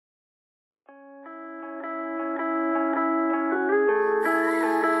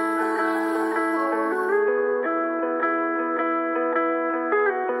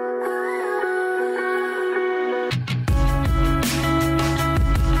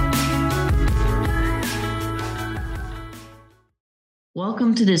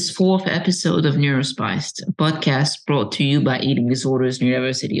Welcome to this fourth episode of NeurospicED, a podcast brought to you by Eating Disorders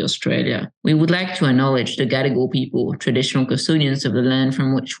Neurodiversity Australia. We would like to acknowledge the Gadigal people, traditional custodians of the land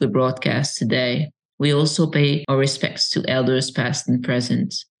from which we broadcast today. We also pay our respects to elders past and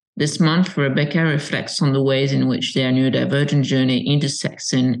present. This month, Rebecca reflects on the ways in which their neurodivergent journey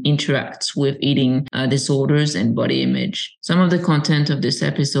intersects and interacts with eating disorders and body image. Some of the content of this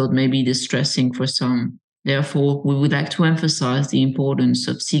episode may be distressing for some. Therefore, we would like to emphasize the importance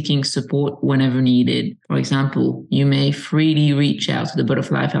of seeking support whenever needed. For example, you may freely reach out to the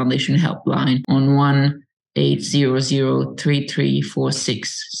Butterfly Foundation helpline on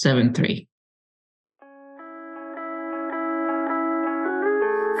 1-800-334673.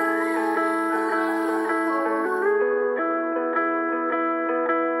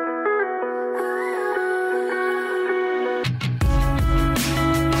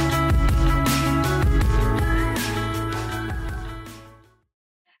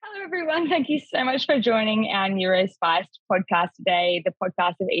 Thank you so much for joining our NeurospicED podcast today, the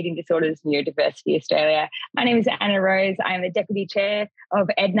podcast of Eating Disorders Neurodiversity Australia. My name is Anna Rose. I am the Deputy Chair of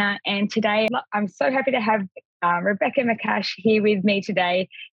EDNA, and today I'm so happy to have Rebecca McCash here with me today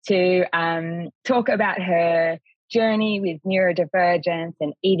to talk about her journey with neurodivergence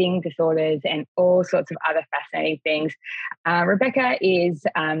and eating disorders and all sorts of other fascinating things. Rebecca is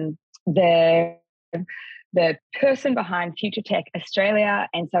the person behind Future Tech Australia.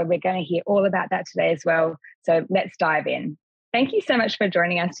 And so we're going to hear all about that today as well. So let's dive in. Thank you so much for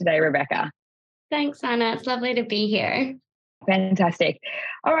joining us today, Rebecca. Thanks, Anna. It's lovely to be here. Fantastic.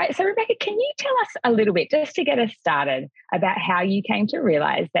 All right. So Rebecca, can you tell us a little bit, just to get us started, about how you came to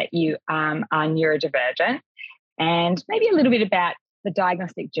realise that you are neurodivergent, and maybe a little bit about the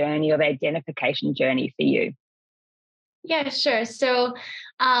diagnostic journey or the identification journey for you? Yeah, sure. So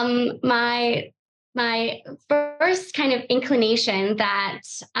my first kind of inclination that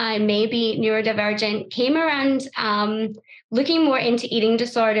I may be neurodivergent came around looking more into eating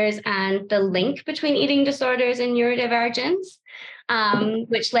disorders and the link between eating disorders and neurodivergence,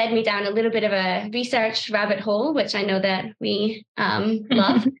 which led me down a little bit of a research rabbit hole, which I know that we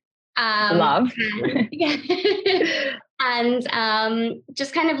love. Yeah. And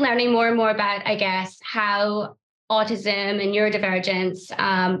just kind of learning more and more about, I guess, how autism and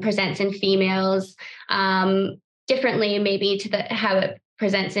neurodivergence presents in females differently, maybe to how it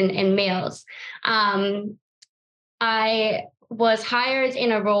presents in males. I was hired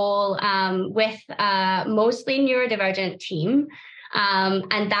in a role with a mostly neurodivergent team,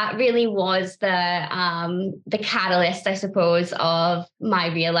 and that really was the catalyst, I suppose, of my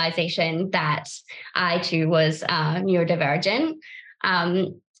realization that I too was neurodivergent.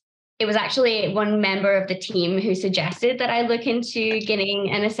 It was actually one member of the team who suggested that I look into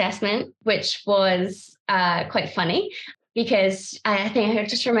getting an assessment, which was quite funny, because I think I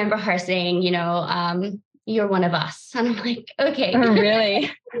just remember her saying, you're one of us. And I'm like, okay. Oh,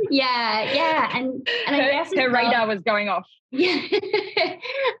 really? Yeah. And I guess her radar was going off. Yeah.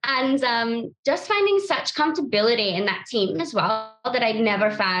 And just finding such comfortability in that team as well that I'd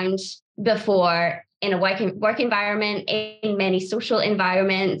never found before in a work environment, in many social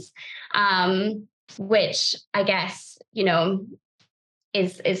environments, which I guess,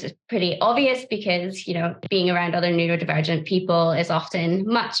 is pretty obvious because, being around other neurodivergent people is often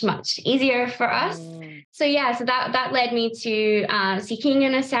much, much easier for us. So that led me to seeking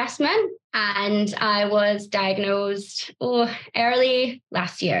an assessment, and I was diagnosed early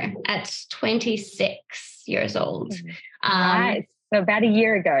last year at 26 years old. Right. So about a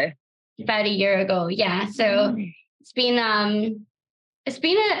year ago. Yeah. So it's been a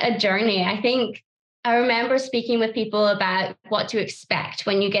journey. I think I remember speaking with people about what to expect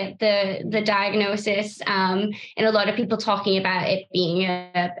when you get the diagnosis, and a lot of people talking about it being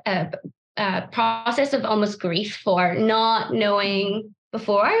a process of almost grief for not knowing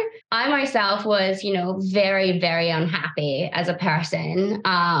before. I myself was, very, very unhappy as a person.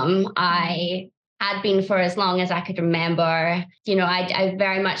 I had been for as long as I could remember. I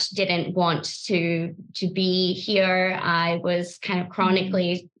very much didn't want to be here. I was kind of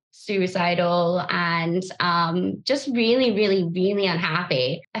chronically suicidal and just really, really, really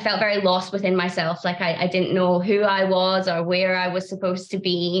unhappy. I felt very lost within myself. Like I didn't know who I was or where I was supposed to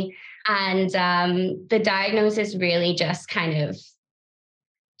be. And the diagnosis really just kind of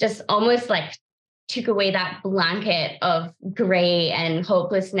just almost like took away that blanket of gray and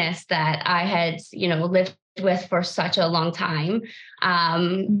hopelessness that I had, lived with for such a long time.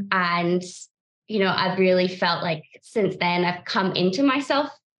 And, I've really felt like since then I've come into myself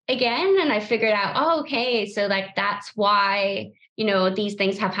again, and I figured out, okay, so like that's why, these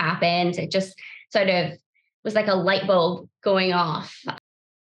things have happened. It just sort of was like a light bulb going off.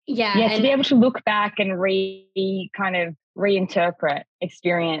 Yeah. Yeah, to be able to look back and reinterpret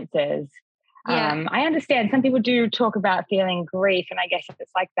experiences. Yeah. I understand some people do talk about feeling grief, and I guess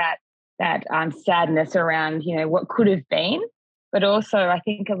it's like that sadness around, what could have been. But also, I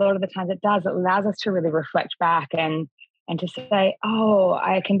think a lot of the times it allows us to really reflect back and to say, oh,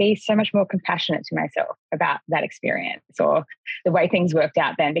 I can be so much more compassionate to myself about that experience or the way things worked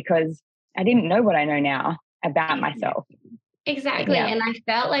out then, because I didn't know what I know now about myself. Exactly. Yeah. And I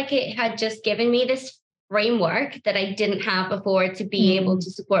felt like it had just given me this framework that I didn't have before to be able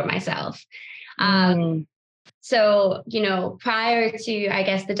to support myself. So, prior to, I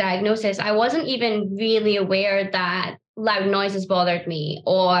guess, the diagnosis, I wasn't even really aware that loud noises bothered me,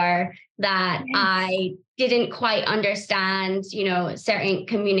 or that I didn't quite understand, certain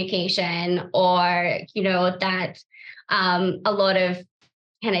communication, or, that a lot of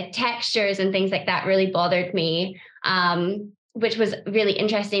kind of textures and things like that really bothered me, which was really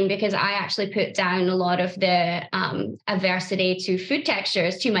interesting because I actually put down a lot of the adversity to food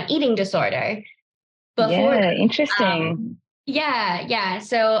textures to my eating disorder. Interesting. Yeah.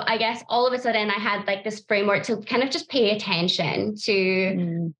 So I guess all of a sudden I had like this framework to kind of just pay attention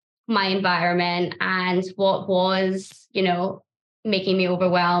to my environment and what was, making me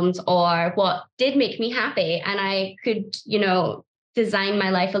overwhelmed or what did make me happy. And I could, design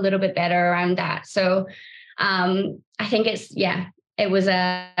my life a little bit better around that. So I think it was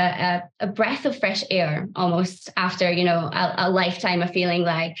a breath of fresh air almost after, a lifetime of feeling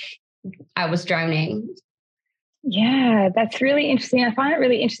like I was drowning. Yeah, that's really interesting. I find it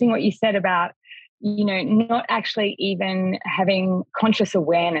really interesting what you said about, not actually even having conscious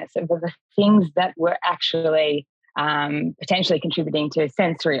awareness of the things that were actually potentially contributing to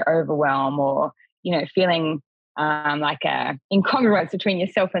sensory overwhelm or, feeling like a incongruence between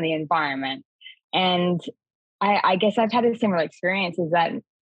yourself and the environment. And I guess I've had a similar experience, is that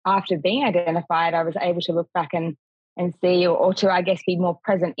after being identified, I was able to look back and see, or to, I guess, be more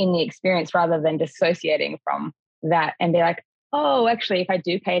present in the experience rather than dissociating from that and be like, oh, actually, if I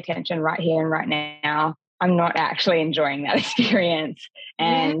do pay attention right here and right now, I'm not actually enjoying that experience.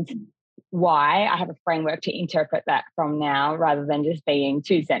 And why I have a framework to interpret that from now rather than just being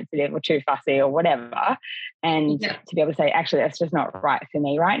too sensitive or too fussy or whatever. And to be able to say, actually, that's just not right for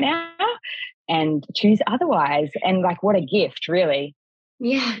me right now, and choose otherwise. And like, what a gift, really.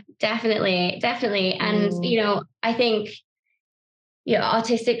 Yeah, definitely. And, I think,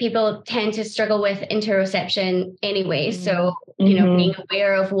 autistic people tend to struggle with interoception anyway. So, being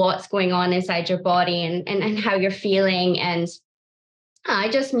aware of what's going on inside your body and how you're feeling. And I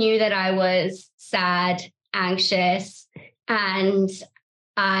just knew that I was sad, anxious, and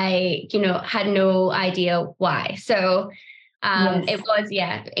I, had no idea why. So it was,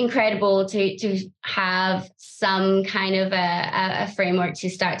 incredible to have some kind of a framework to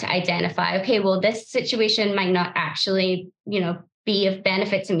start to identify, okay, well, this situation might not actually, be of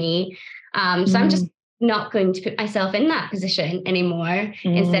benefit to me. So I'm just not going to put myself in that position anymore,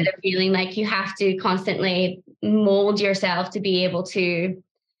 instead of feeling like you have to constantly mold yourself to be able to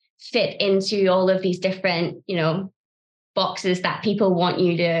fit into all of these different, boxes that people want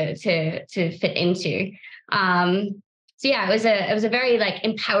you to fit into. So it was a very like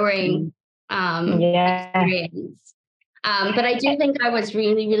empowering experience. But I do think I was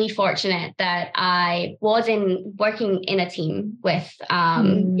really, really fortunate that I was working in a team with,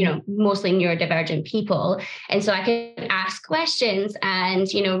 mostly neurodivergent people. And so I could ask questions and,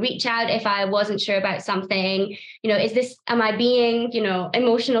 reach out if I wasn't sure about something, am I being,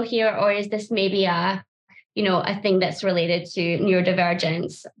 emotional here, or is this maybe a thing that's related to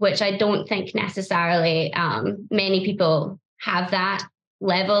neurodivergence, which I don't think necessarily many people have that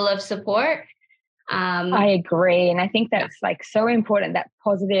level of support. I agree. And I think that's like so important, that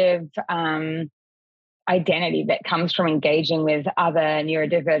positive identity that comes from engaging with other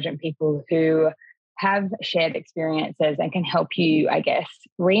neurodivergent people who have shared experiences and can help you, I guess,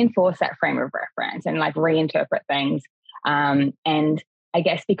 reinforce that frame of reference and like reinterpret things. And I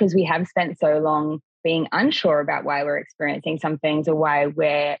guess because we have spent so long being unsure about why we're experiencing some things, or why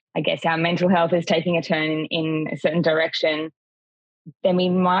our mental health is taking a turn in a certain direction, then we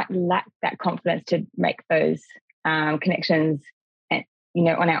might lack that confidence to make those connections, and,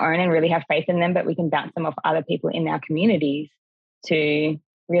 on our own, and really have faith in them. But we can bounce them off other people in our communities to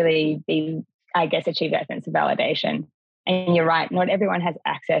really be, I guess, achieve that sense of validation. And you're right, not everyone has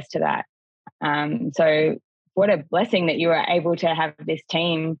access to that. So what a blessing that you were able to have this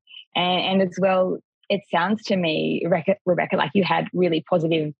team. And as well, it sounds to me, Rebecca, like you had really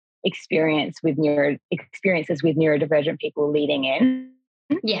positive experiences with neurodivergent people leading in.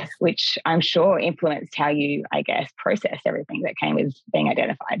 Yes. Which I'm sure influenced how you, I guess, processed everything that came with being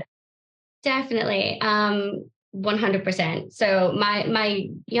identified. Definitely. 100%. So my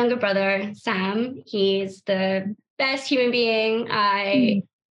younger brother, Sam, he's the best human being I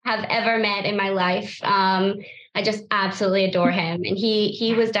have ever met in my life. I just absolutely adore him. And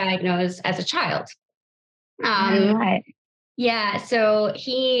he was diagnosed as a child. Right. Yeah. So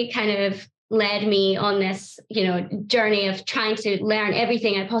he kind of led me on this, journey of trying to learn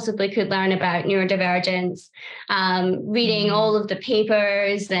everything I possibly could learn about neurodivergence, reading all of the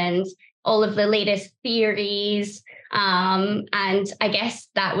papers and all of the latest theories. And I guess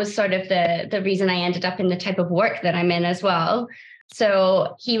that was sort of the reason I ended up in the type of work that I'm in as well.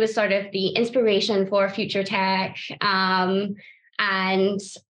 So he was sort of the inspiration for Future Tech. And,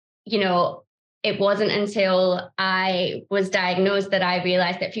 it wasn't until I was diagnosed that I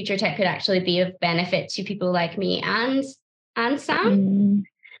realized that Future Tech could actually be of benefit to people like me and Sam.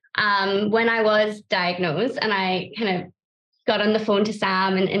 When I was diagnosed and I kind of got on the phone to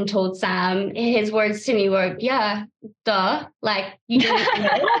Sam and told Sam, his words to me were, yeah, duh, like you didn't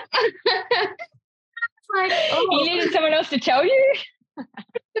know. Like, oh. You needed someone else to tell you?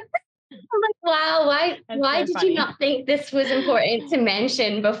 I'm like, wow, why did you not think this was important to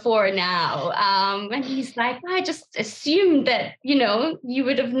mention before now? And he's like, I just assumed that, you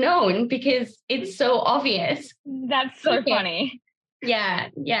would have known because it's so obvious. That's so funny. Yeah,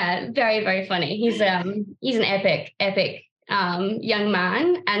 very, very funny. He's an epic young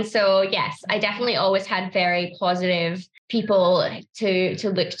man. And so, yes, I definitely always had very positive people to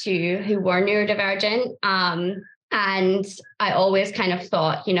look to who were neurodivergent. And I always kind of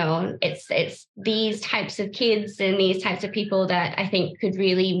thought, it's these types of kids and these types of people that I think could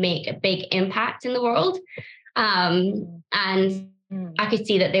really make a big impact in the world. And I could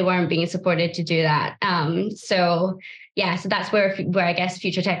see that they weren't being supported to do that. So that's where I guess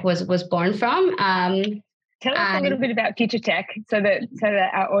Future Tech was born from. Tell us a little bit about Future Tech so that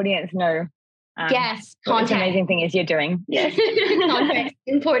our audience know. Yes, what this amazing thing is you're doing. Yes, context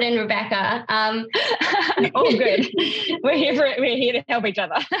important, Rebecca. All good. We're here to help each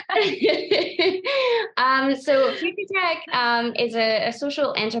other. So Future Tech is a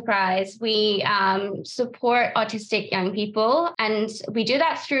social enterprise. We support autistic young people, and we do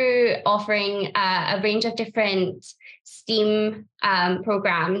that through offering a range of different STEAM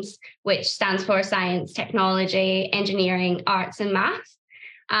programs, which stands for science, technology, engineering, arts, and math.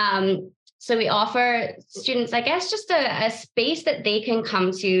 So we offer students, I guess, just a space that they can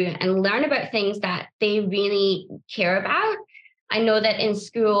come to and learn about things that they really care about. I know that in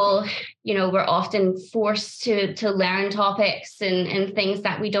school, we're often forced to learn topics and things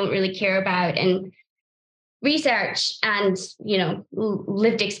that we don't really care about. And research and,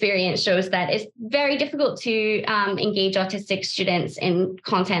 lived experience shows that it's very difficult to engage autistic students in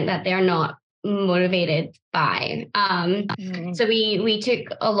content that they're not motivated by. So we took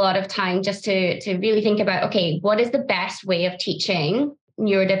a lot of time just to really think about, okay, what is the best way of teaching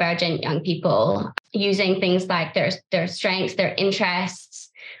neurodivergent young people using things like their strengths, their interests,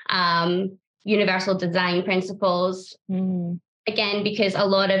 universal design principles. Again, because a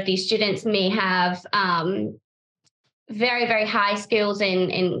lot of these students may have very, very high skills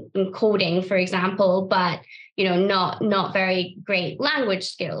in coding, for example, but not very great language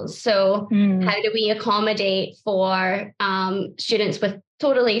skills. So how do we accommodate for students with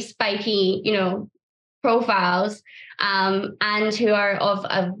totally spiky, profiles and who are of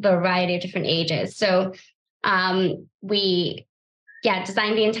a variety of different ages? So we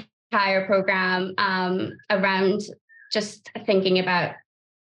designed the entire program around just thinking about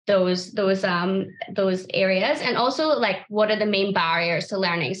those areas, and also like what are the main barriers to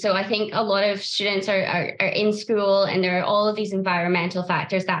learning. So I think a lot of students are in school and there are all of these environmental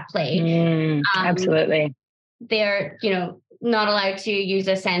factors that play. Absolutely. They're not allowed to use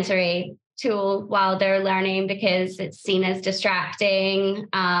a sensory tool while they're learning because it's seen as distracting.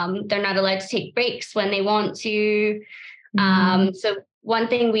 They're not allowed to take breaks when they want to. So one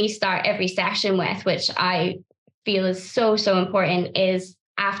thing we start every session with, which I feel is so important, is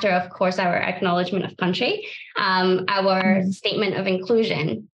after, of course, our acknowledgement of country, our statement of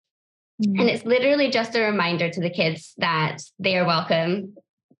inclusion. And it's literally just a reminder to the kids that they are welcome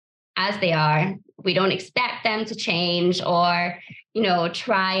as they are. We don't expect them to change or,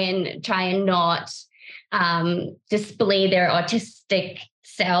 try and not display their autistic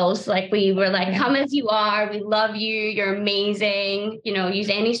selves. Like we were like, come as you are. We love you. You're amazing. Use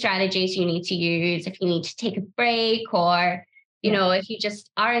any strategies you need to use. If you need to take a break or if you just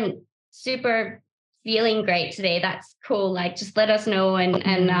aren't super feeling great today, that's cool. Like just let us know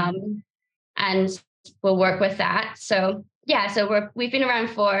and we'll work with that. So so we've been around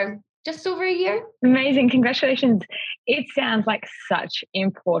for just over a year. Amazing. Congratulations. It sounds like such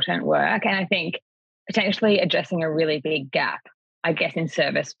important work. And I think potentially addressing a really big gap, I guess, in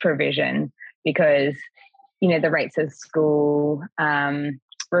service provision, because, the rates of school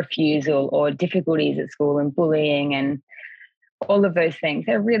refusal or difficulties at school and bullying and all of those things,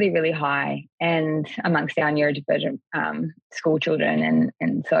 they're really, really high and amongst our neurodivergent school children.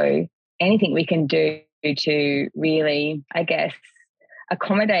 And so anything we can do to really, I guess,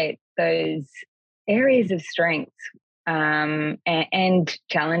 accommodate those areas of strength and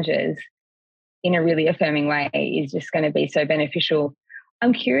challenges in a really affirming way is just going to be so beneficial.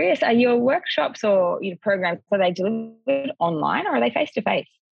 I'm curious, are your workshops or your programs, are they delivered online or are they face-to-face?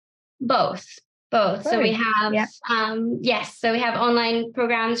 Both. So we have, so we have online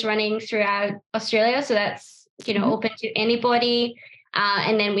programs running throughout Australia. So that's, open to anybody.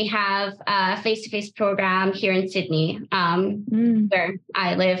 And then we have a face-to-face program here in Sydney, where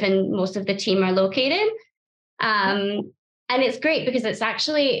I live and most of the team are located. And it's great because it's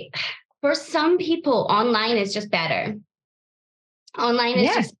actually, for some people, online is just better. Online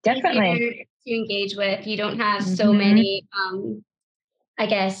is just definitely easier to engage with. You don't have so many,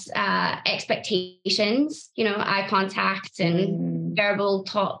 expectations, eye contact and verbal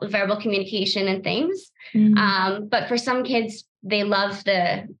communication and things. But for some kids, they love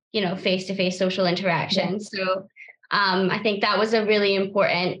the, face-to-face social interaction. So I think that was a really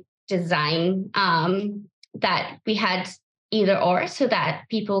important design that we had either or, so that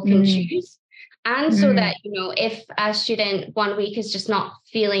people can choose. And so that, if a student 1 week is just not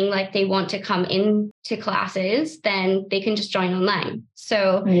feeling like they want to come into classes, then they can just join online.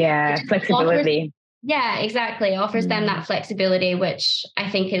 So flexibility. Exactly. Offers them that flexibility, which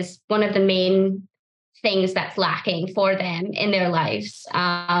I think is one of the main things that's lacking for them in their lives.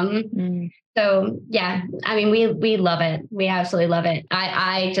 So we love it. We absolutely love it.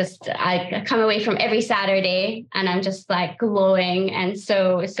 I come away from every Saturday and I'm just like glowing and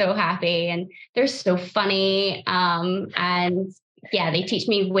so happy, and they're so funny. They teach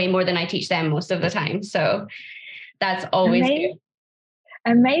me way more than I teach them most of the time. So that's always good.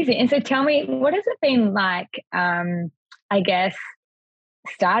 Amazing. And so tell me, what has it been like,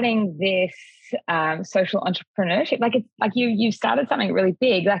 starting this social entrepreneurship? It's like you started something really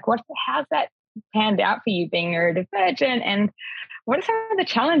big. How's that panned out for you being neurodivergent, and what are some of the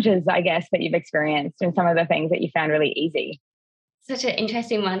challenges, I guess, that you've experienced and some of the things that you found really easy? Such an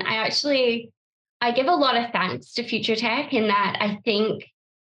interesting one. I give a lot of thanks to Future Tech in that I think,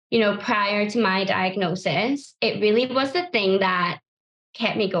 prior to my diagnosis, it really was the thing that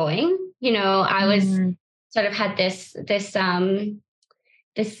kept me going. I was sort of had this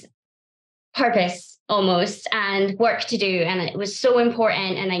purpose almost and work to do, and it was so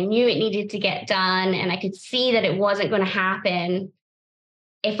important, and I knew it needed to get done, and I could see that it wasn't going to happen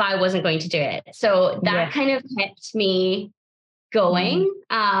if I wasn't going to do it. So that kind of kept me going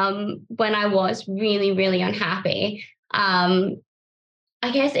when I was really, really unhappy. I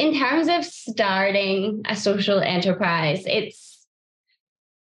guess in terms of starting a social enterprise,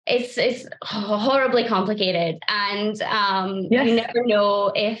 it's horribly complicated, and you never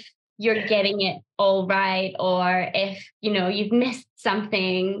know if you're getting it all right, or if you've missed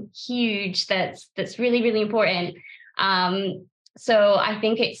something huge that's really, really important. So I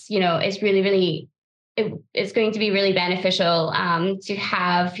think it's really, really it's going to be really beneficial to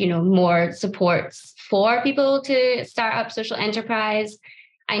have more supports for people to start up social enterprise.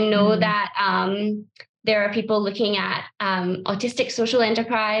 I know that there are people looking at autistic social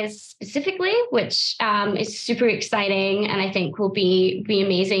enterprise specifically, which is super exciting, and I think will be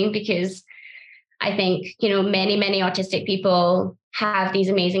amazing, because I think, many autistic people have these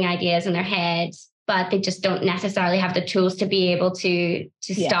amazing ideas in their head, but they just don't necessarily have the tools to be able to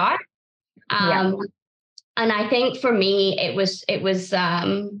start. And I think for me, it was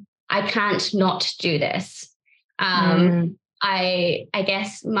I can't not do this. I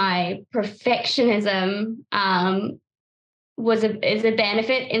guess my perfectionism is a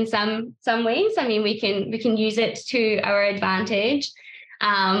benefit in some ways. I mean, we can use it to our advantage,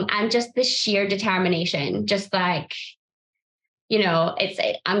 and just the sheer determination, just like,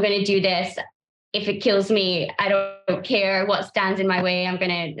 I'm going to do this. If it kills me, I don't care what stands in my way. I'm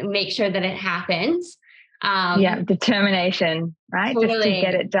going to make sure that it happens. Determination, right? Totally. Just to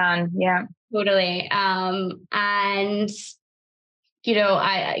get it done. Yeah, totally. And I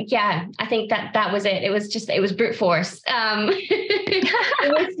think that was it. It was brute force. There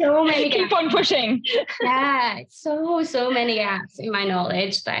was so many keep on pushing. So many gaps in my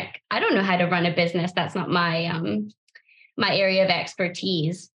knowledge. Like, I don't know how to run a business. That's not my my area of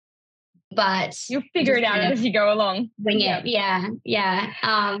expertise. but you'll figure it out as you go along. Wing it. Yeah.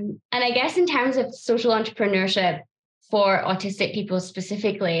 And I guess in terms of social entrepreneurship for autistic people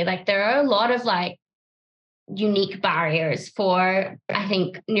specifically, like there are a lot of like unique barriers for, I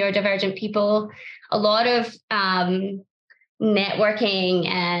think, neurodivergent people. A lot of networking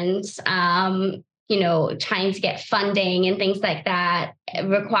and trying to get funding and things like that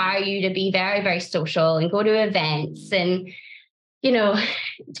require you to be very, very social and go to events and,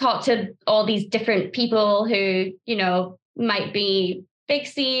 talk to all these different people who, might be big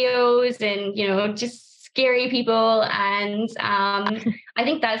CEOs and, just scary people. And I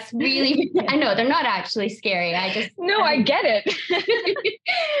think that's really, I know they're not actually scary. I get it.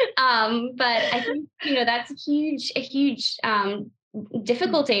 But I think, that's a huge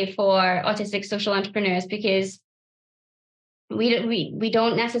difficulty for autistic social entrepreneurs, because we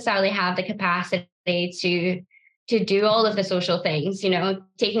don't necessarily have the capacity to do all of the social things,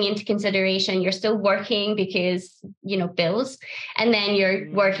 taking into consideration you're still working because, bills, and then you're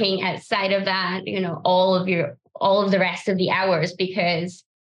working outside of that, all of the rest of the hours, because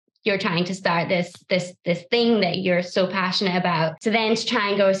you're trying to start this thing that you're so passionate about. So then to try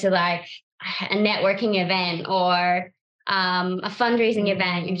and go to like a networking event or a fundraising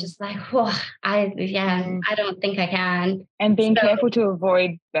event, you're just like, I don't think I can. And being careful to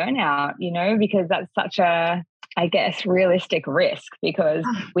avoid burnout, because that's such a, I guess, realistic risk, because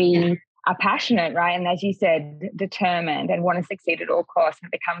we are passionate, right? And as you said, determined and want to succeed at all costs.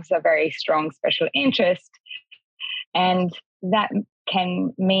 It becomes a very strong special interest. And that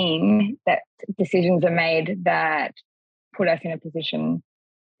can mean that decisions are made that put us in a position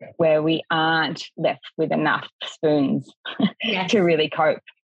where we aren't left with enough spoons to really cope.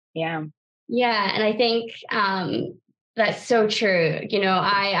 Yeah. Yeah. And I think that's so true.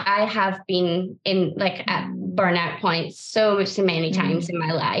 I have been in like at burnout points so many times in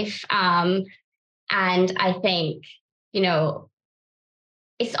my life. And I think,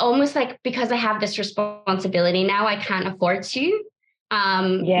 it's almost like because I have this responsibility now, I can't afford to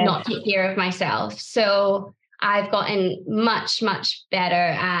not take care of myself. So I've gotten much, much better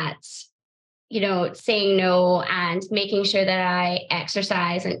at, saying no and making sure that I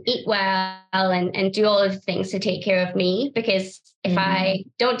exercise and eat well and do all of the things to take care of me. Because if I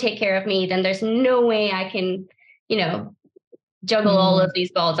don't take care of me, then there's no way I can, juggle all of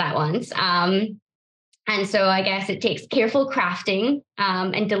these balls at once. And so I guess it takes careful crafting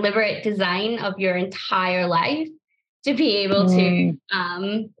and deliberate design of your entire life to be able to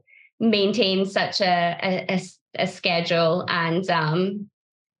maintain such a schedule and,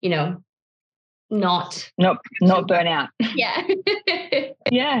 not burn out. Yeah.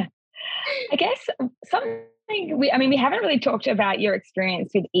 Yeah. I guess something we haven't really talked about your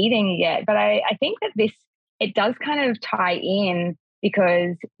experience with eating yet, but I think that it does kind of tie in,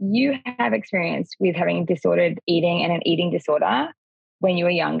 because you have experience with having disordered eating and an eating disorder when you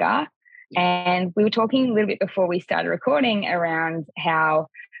were younger. And we were talking a little bit before we started recording around how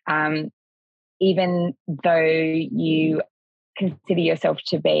even though you consider yourself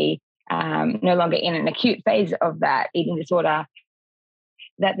to be no longer in an acute phase of that eating disorder,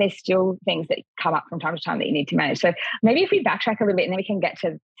 that there's still things that come up from time to time that you need to manage. So maybe if we backtrack a little bit and then we can get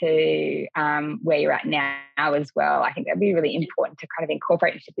to where you're at now as well. I think that'd be really important to kind of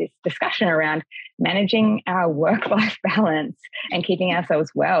incorporate into this discussion around managing our work-life balance and keeping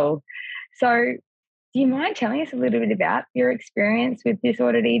ourselves well. So do you mind telling us a little bit about your experience with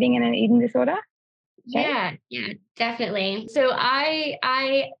disordered eating and an eating disorder? Okay. Yeah, definitely. So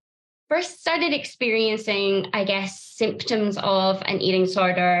I first started experiencing, I guess, symptoms of an eating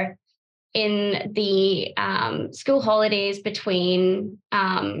disorder in the school holidays between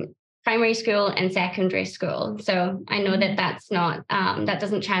primary school and secondary school. So I know that that's not, that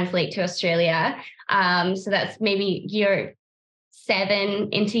doesn't translate to Australia. So that's maybe year 7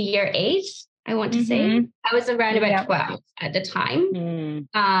 into year 8, I want to say. I was around about 12 at the time.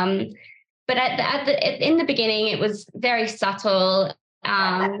 But in the beginning, it was very subtle.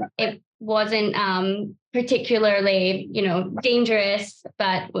 It wasn't particularly, dangerous,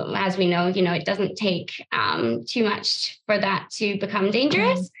 but as we know, it doesn't take too much for that to become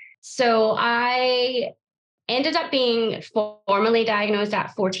dangerous. So I ended up being formally diagnosed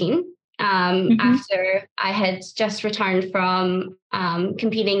at 14 after I had just returned from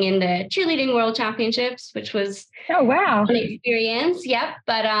competing in the cheerleading world championships, which was an experience. Yep.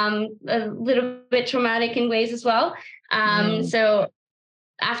 But a little bit traumatic in ways as well. So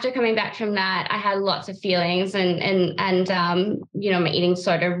after coming back from that, I had lots of feelings and my eating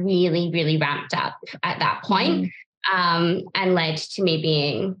disorder really, really ramped up at that point, and led to me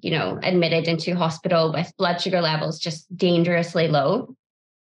being, admitted into hospital with blood sugar levels just dangerously low.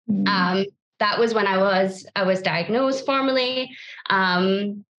 That was when I was diagnosed formally.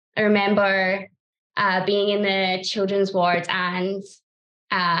 I remember being in the children's ward and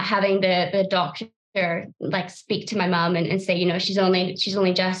having the doctor like speak to my mum and say, she's only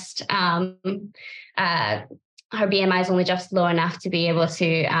just her BMI is only just low enough to be able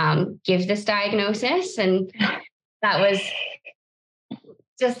to give this diagnosis, and that was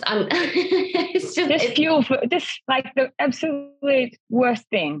just it's fuel for just like the absolute worst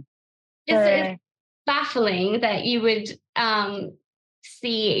thing. It's baffling that you would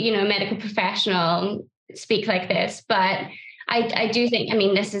see, a medical professional speak like this, but I do think,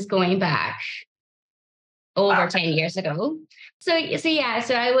 this is going back over 10 years ago. So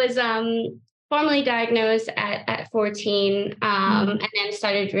I was formally diagnosed at 14 and then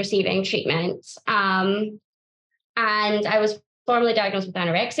started receiving treatment. And I was formally diagnosed with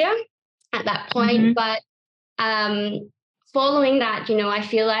anorexia at that point. But following that, I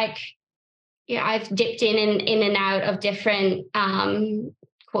feel like I've dipped in and out of different quote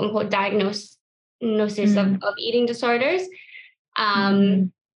unquote diagnoses of eating disorders. I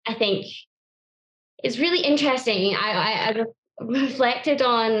think it's really interesting. I reflected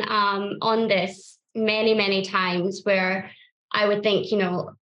on this many times where I would think,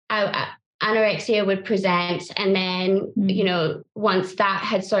 anorexia would present, and then, once that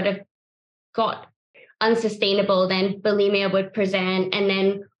had sort of got unsustainable, then bulimia would present. And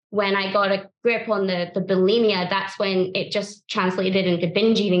then when I got a grip on the bulimia, that's when it just translated into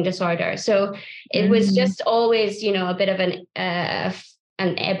binge eating disorder. So it was just always, a bit of an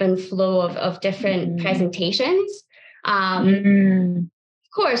ebb and flow of different presentations. Of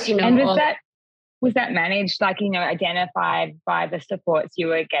course, And was that managed, identified by the supports you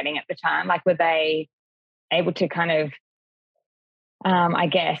were getting at the time? Like, were they able to kind of,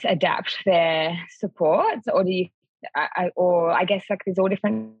 adapt their supports, or do you, I guess there's all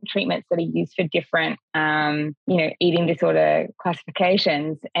different treatments that are used for different, eating disorder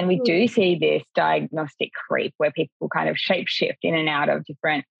classifications, and we do see this diagnostic creep where people kind of shapeshift in and out of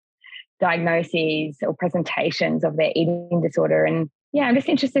different diagnoses or presentations of their eating disorder. And I'm just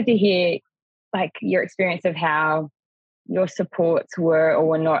interested to hear your experience of how your supports were or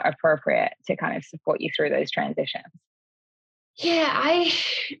were not appropriate to kind of support you through those transitions. Yeah,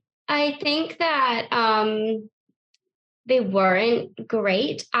 I think that they weren't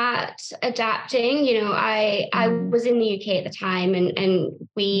great at adapting. I was in the UK at the time, and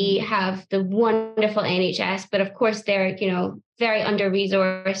we have the wonderful NHS, but of course they're, very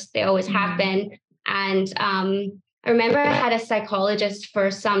under-resourced. They always have been. And I remember I had a psychologist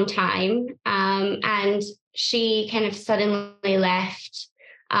for some time, and she kind of suddenly left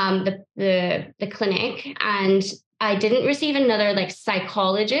the clinic, and I didn't receive another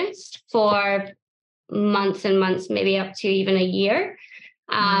psychologist for months and months, maybe up to even a year.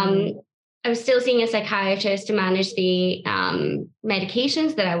 I was still seeing a psychiatrist to manage the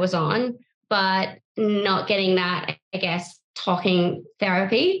medications that I was on, but not getting that, I guess, talking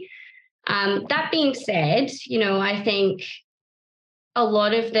therapy. That being said, I think a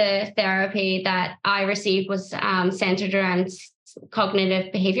lot of the therapy that I received was centered around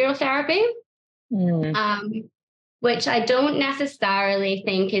cognitive behavioral therapy, which I don't necessarily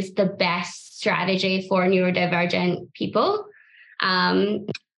think is the best strategy for neurodivergent people.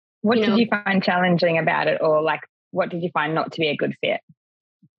 What did you find challenging about it, or what did you find not to be a good fit?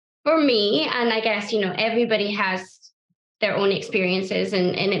 For me, and I guess, everybody has their own experiences,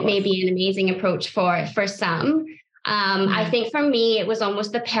 and it may be an amazing approach for some. I think for me, it was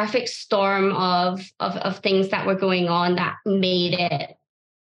almost the perfect storm of things that were going on that made it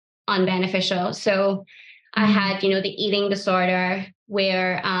unbeneficial. So I had, the eating disorder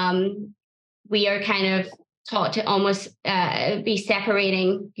where we are kind of taught to almost be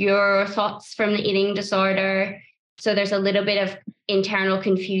separating your thoughts from the eating disorder. So there's a little bit of internal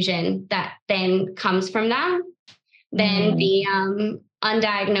confusion that then comes from that. Then the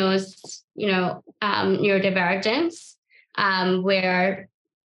undiagnosed, neurodivergence, where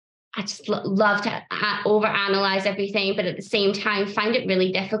I just love to overanalyze everything, but at the same time find it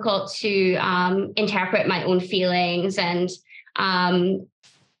really difficult to interpret my own feelings. And,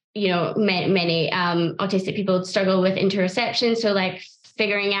 many autistic people struggle with interoception. So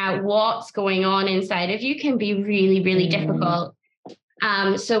figuring out what's going on inside of you can be really, really difficult.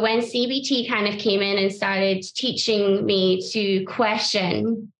 So when CBT kind of came in and started teaching me to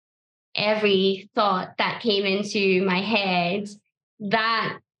question every thought that came into my head,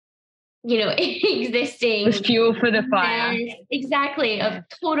 that, existing was fuel for the fire. Exactly, of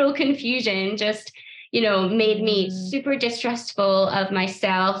total confusion just, made me super distrustful of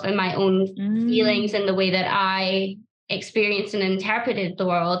myself and my own feelings and the way that I experienced and interpreted the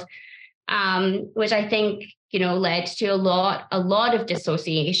world, which I think, led to a lot of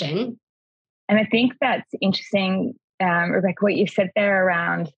dissociation. And I think that's interesting, Rebecca, what you said there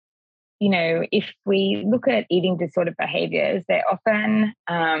around, if we look at eating disorder behaviors, they're often,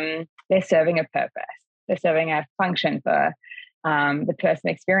 they're serving a purpose. They're serving a function for the person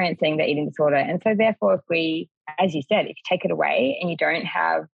experiencing the eating disorder. And so therefore, if we, as you said, if you take it away and you don't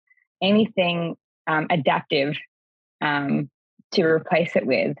have anything adaptive to replace it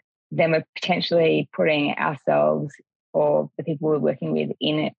with, then we're potentially putting ourselves or the people we're working with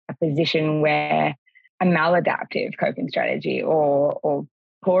in a position where a maladaptive coping strategy or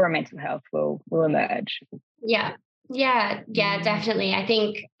poorer mental health will emerge. Yeah, definitely. I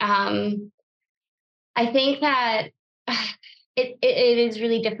think that it is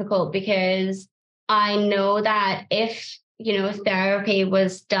really difficult, because I know that if therapy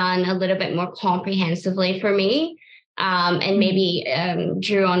was done a little bit more comprehensively for me, and maybe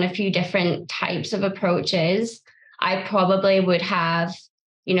drew on a few different types of approaches, I probably would have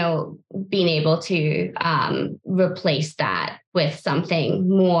been able to replace that with something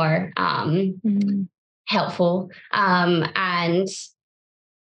more helpful. And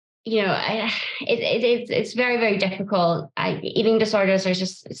it's very, very difficult. Eating disorders are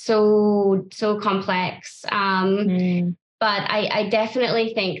just so complex. But I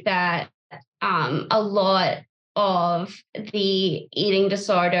definitely think that a lot of the eating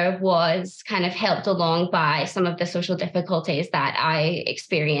disorder was kind of helped along by some of the social difficulties that I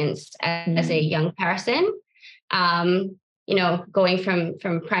experienced as a young person. Going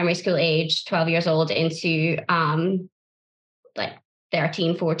from primary school age, 12 years old, into like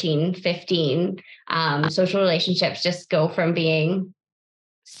 13, 14, 15, social relationships just go from being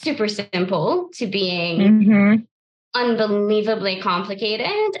super simple to being unbelievably complicated,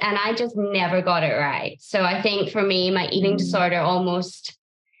 and I just never got it right. So I think for me, my eating disorder almost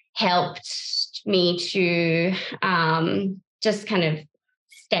helped me to just kind of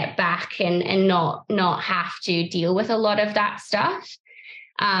step back and not have to deal with a lot of that stuff.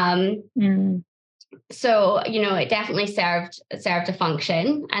 So it definitely served a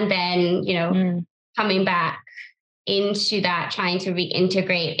function. And then coming back into that, trying to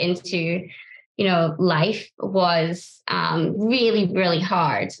reintegrate into life was really, really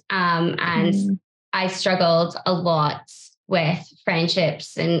hard. And I struggled a lot with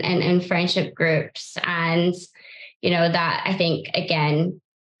friendships and friendship groups. And, that I think, again,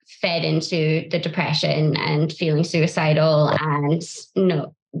 fed into the depression and feeling suicidal and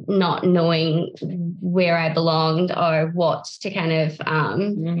not knowing where I belonged or what to kind of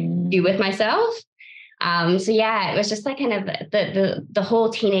do with myself. So yeah, it was just like kind of the whole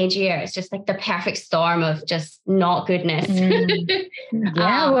teenage year. It's just like the perfect storm of just not goodness.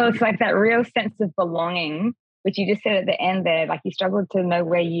 Yeah, well, it's like that real sense of belonging, which you just said at the end there, like you struggled to know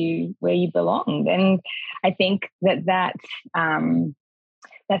where you belonged. And I think that's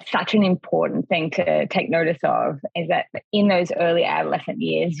such an important thing to take notice of, is that in those early adolescent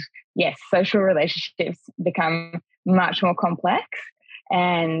years, yes, social relationships become much more complex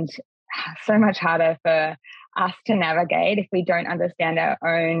and so much harder for us to navigate if we don't understand our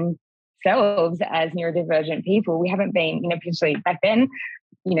own selves as neurodivergent people. We haven't been, potentially back then,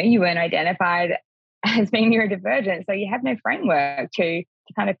 you weren't identified as being neurodivergent, so you have no framework to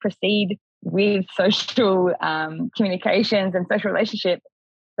kind of proceed with social communications and social relationships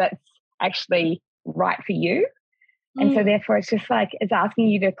that's actually right for you. And so therefore it's just like, it's asking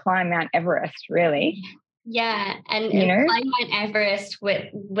you to climb Mount Everest, really. Yeah, and climb Mount Everest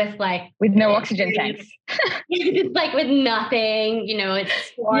with no oxygen tanks, like with nothing. It's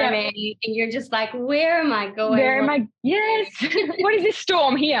storming, and you're just like, "Where am I going? Where am I? Yes, what is this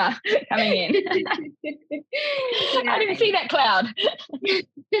storm here coming in? I didn't see that cloud."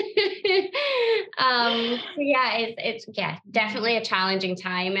 So yeah, it's definitely a challenging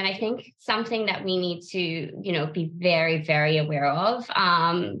time, and I think something that we need to be very, very aware of,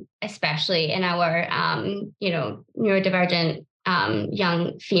 especially in our neurodivergent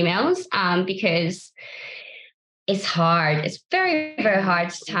young females, because it's hard. It's very, very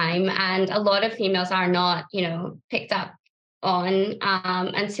hard time, and a lot of females are not picked up on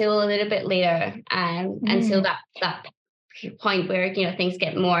until a little bit later, until that point where things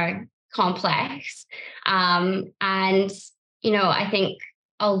get more complex, and I think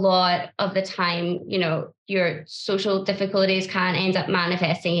a lot of the time your social difficulties can end up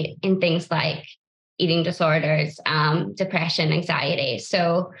manifesting in things like eating disorders, depression, anxiety.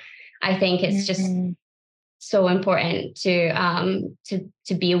 So I think it's just so important to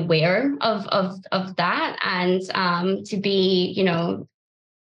be aware of that, and to be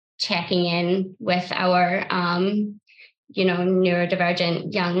checking in with our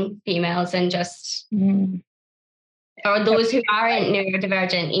neurodivergent young females and just, or those who aren't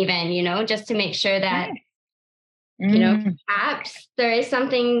neurodivergent even, just to make sure that, perhaps there is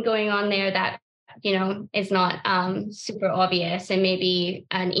something going on there that, is not super obvious, and maybe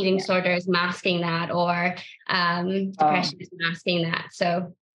an eating disorder is masking that, or depression is masking that.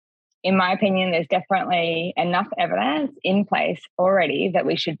 So in my opinion, there's definitely enough evidence in place already that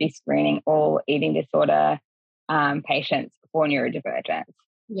we should be screening all eating disorder patients for neurodivergence.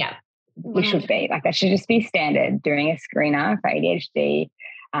 Yeah. We should be. Like, that should just be standard, doing a screener for ADHD,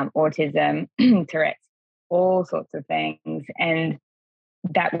 autism, Tourette's, all sorts of things. And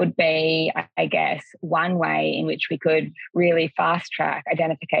that would be, I guess, one way in which we could really fast track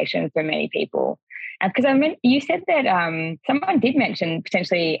identification for many people. Because you said that someone did mention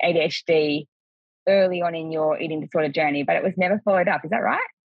potentially ADHD early on in your eating disorder journey, but it was never followed up. Is that right?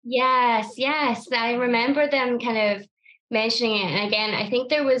 Yes. I remember them kind of mentioning it. And again, I think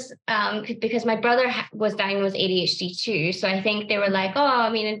there was, because my brother was diagnosed with ADHD too. So I think they were like,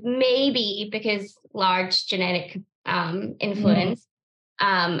 maybe because large genetic influence.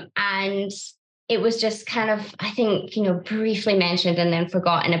 And it was just kind of, I think, briefly mentioned and then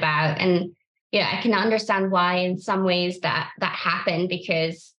forgotten about. And I can understand why in some ways that happened,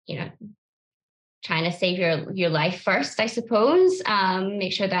 because, trying to save your life first, I suppose,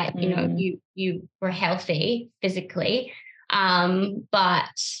 make sure that, you were healthy physically.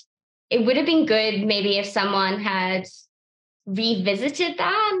 But it would have been good maybe if someone had revisited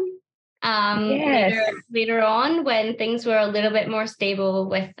that later on, when things were a little bit more stable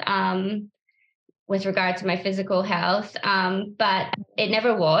with regard to my physical health. But it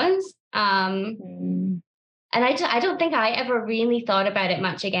never was. And I don't think I ever really thought about it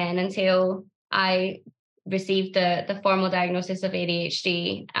much again until I received the formal diagnosis of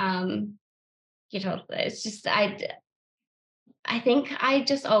ADHD. It's just, I think I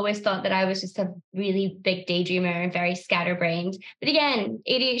just always thought that I was just a really big daydreamer and very scatterbrained. But again,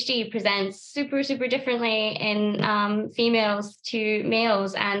 ADHD presents super, super differently in females to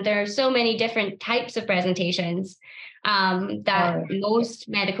males. And there are so many different types of presentations that most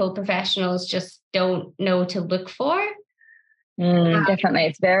medical professionals just don't know to look for. Definitely.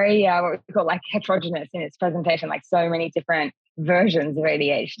 It's very, what we call like heterogeneous in its presentation, like so many different versions of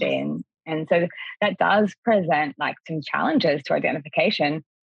ADHD. And so that does present like some challenges to identification,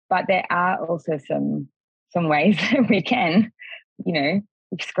 but there are also some ways that we can,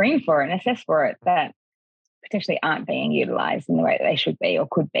 screen for it and assess for it that potentially aren't being utilized in the way that they should be or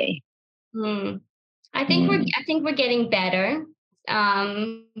could be. I think we're getting better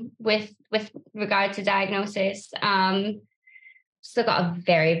with regard to diagnosis. Still got a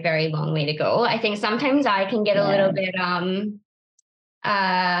very, very long way to go. I think sometimes I can get a little bit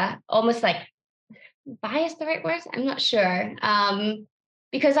almost like biased, the right words? I'm not sure.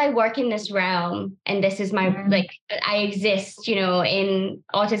 Because I work in this realm and this is my, I exist, in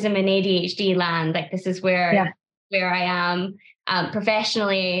autism and ADHD land. Like, this is where I am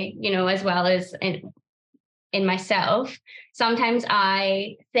professionally, as well as in myself. Sometimes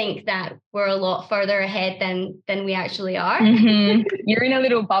I think that we're a lot further ahead than we actually are. You're in a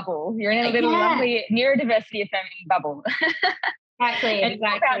little bubble. You're in a little lovely neurodiversity affirming bubble. Exactly. And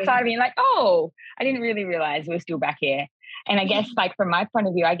outside being like, I didn't really realize we're still back here. And I guess, like, from my point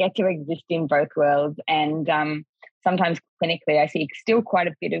of view, I get to exist in both worlds. And sometimes clinically, I see still quite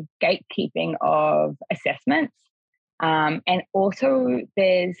a bit of gatekeeping of assessments. And also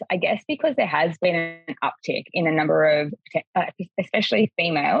there's, I guess, because there has been an uptick in a number of, especially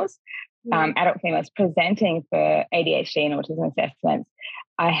females, adult females presenting for ADHD and autism assessments,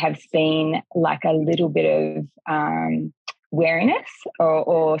 I have seen like a little bit of wariness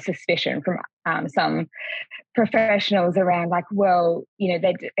or suspicion from some professionals around like,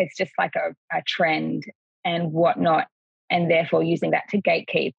 it's just like a trend and whatnot, and therefore using that to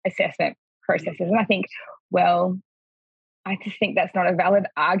gatekeep assessment processes. And I think, I just think that's not a valid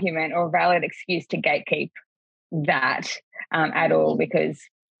argument or valid excuse to gatekeep that at all, because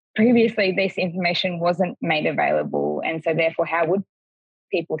previously this information wasn't made available. And so therefore, how would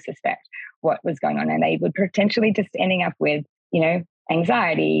people suspect what was going on? And they would potentially just ending up with,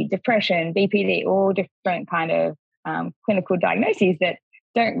 anxiety, depression, BPD, all different kind of clinical diagnoses that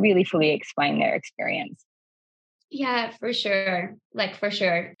don't really fully explain their experience. Yeah, for sure. For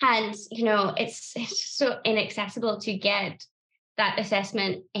sure. And, it's so inaccessible to get that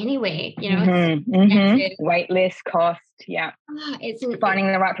assessment anyway, Wait list, cost. Yeah. It's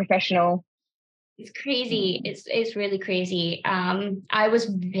finding the right professional. It's crazy. It's really crazy. I was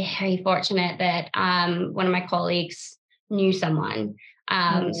very fortunate that one of my colleagues knew someone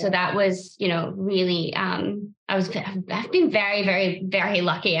So that was, really, I've been very, very, very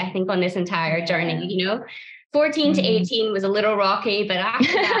lucky, I think, on this entire journey, 14 to 18 was a little rocky, but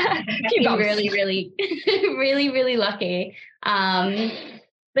after that, I've been really, really, really, really lucky.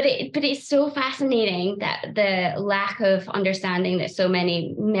 But it's so fascinating that the lack of understanding that so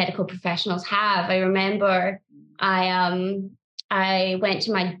many medical professionals have. I remember I went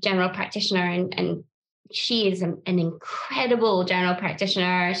to my general practitioner, and she is an incredible general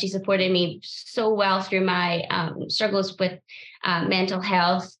practitioner. She supported me so well through my struggles with mental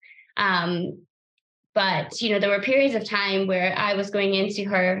health. But, there were periods of time where I was going into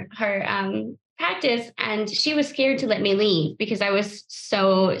her practice, and she was scared to let me leave because I was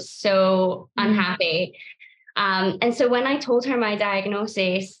so unhappy. And so when I told her my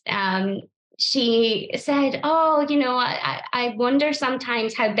diagnosis, she said, "Oh, I wonder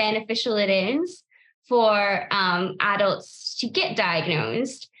sometimes how beneficial it is for adults to get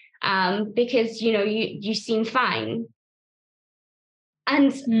diagnosed because, you seem fine."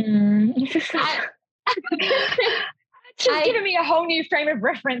 And just given me a whole new frame of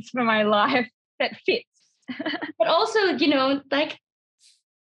reference for my life that fits. But also, like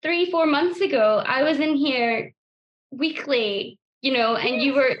 3-4 months ago, I was in here weekly, and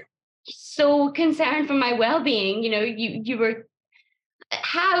you were so concerned for my well-being. You were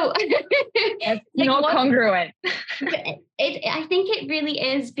how that's not congruent. I think it really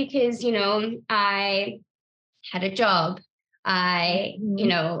is because, I had a job. I,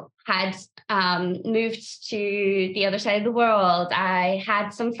 had moved to the other side of the world. I had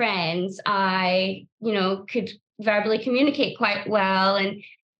some friends. I, could verbally communicate quite well. And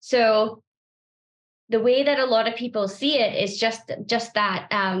so the way that a lot of people see it is just that,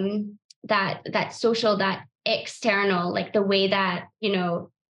 that social, that external, like the way that,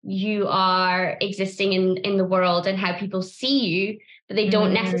 you are existing in the world and how people see you, but they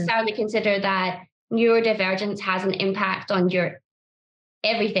don't necessarily consider that neurodivergence has an impact on your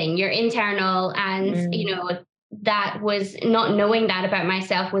everything, your internal, and that was not knowing that about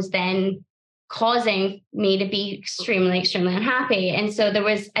myself was then causing me to be extremely, extremely unhappy. And so there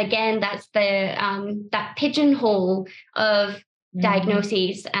was, again, that's the that pigeonhole of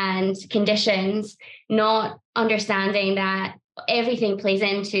diagnoses and conditions, not understanding that everything plays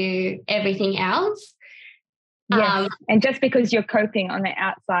into everything else. Yes. And just because you're coping on the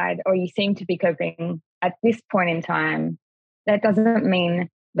outside, or you seem to be coping at this point in time, that doesn't mean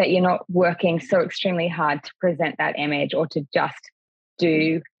that you're not working so extremely hard to present that image, or to just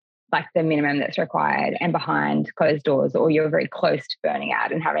do like the minimum that's required and behind closed doors, or you're very close to burning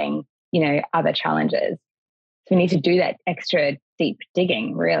out and having, other challenges. So we need to do that extra deep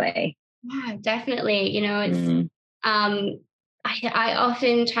digging, really. Yeah, definitely. It's, I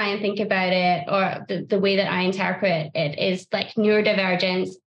often try and think about it, or the way that I interpret it is like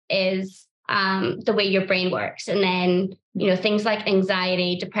neurodivergence is the way your brain works. And then, things like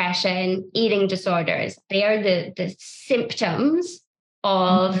anxiety, depression, eating disorders, they are the symptoms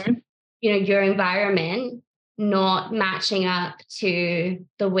of, your environment not matching up to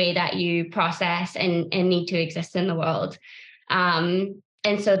the way that you process and need to exist in the world.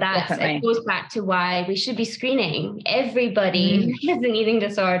 And so it goes back to why we should be screening everybody who has an eating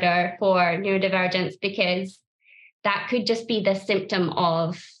disorder for neurodivergence, because that could just be the symptom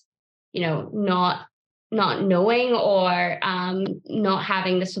of, not knowing, or not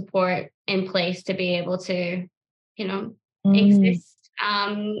having the support in place to be able to, exist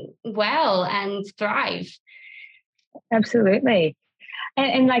well and thrive. Absolutely.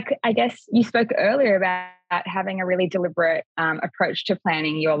 And like, I guess you spoke earlier about having a really deliberate approach to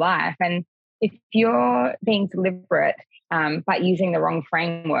planning your life. And if you're being deliberate but using the wrong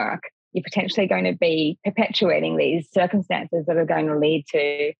framework, you're potentially going to be perpetuating these circumstances that are going to lead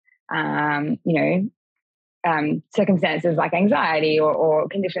to, circumstances like anxiety, or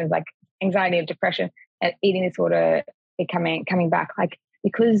conditions like anxiety or depression, eating disorder coming back, like,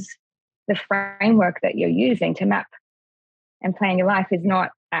 because the framework that you're using to map and plan your life is not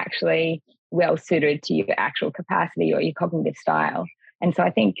actually well suited to your actual capacity or your cognitive style. And so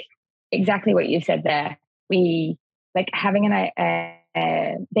I think exactly what you said there, we like having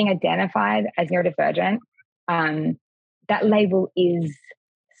being identified as neurodivergent, that label is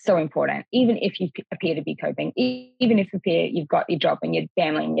so important. Even if you appear to be coping, even if you've got your job and your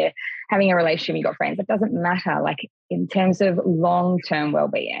family and you're having a relationship, you've got friends, it doesn't matter. Like, in terms of long-term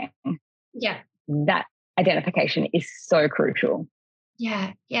well-being, that identification is so crucial.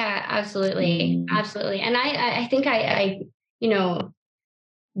 Yeah, absolutely. Absolutely. And I think I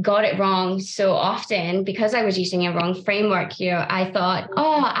got it wrong so often because I was using a wrong framework. I thought,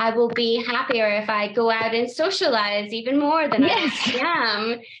 oh, I will be happier if I go out and socialize even more than I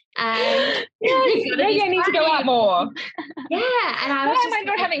am. And maybe I need to go out more. Yeah. And I was why am I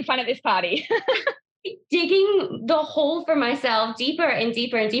not having fun at this party? digging the hole for myself deeper and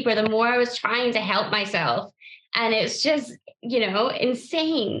deeper and deeper, the more I was trying to help myself. And it's just,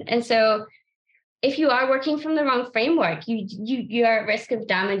 insane. And so if you are working from the wrong framework, you are at risk of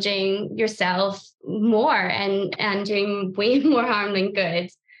damaging yourself more and doing way more harm than good.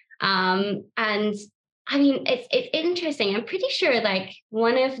 And I mean, it's interesting. I'm pretty sure like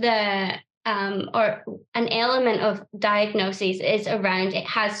one of the or an element of diagnosis is around it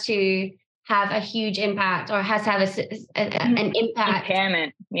has to have a huge impact or has to have an impact.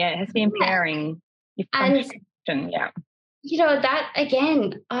 Impairment. Yeah, it has to be impairing your function. Yeah. That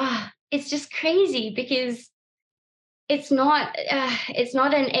again, it's just crazy because it's not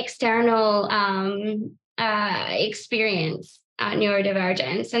an external experience,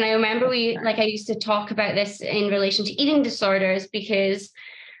 neurodivergence. And I remember I used to talk about this in relation to eating disorders because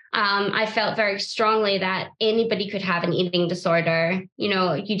I felt very strongly that anybody could have an eating disorder.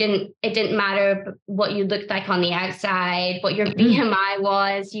 It didn't matter what you looked like on the outside, what your BMI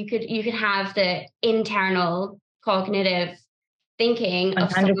was. You could have the internal cognitive thinking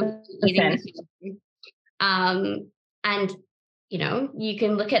of someone eating disorder. And you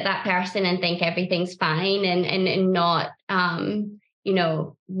can look at that person and think everything's fine and not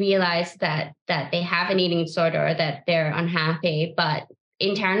realize that they have an eating disorder or that they're unhappy, but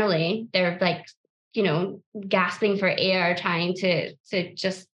internally they're like gasping for air, trying to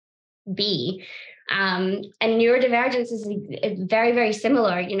just be. And neurodivergence is very, very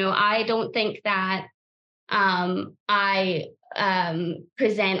similar. I don't think that I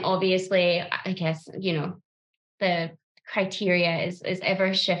present, obviously, I guess the criteria is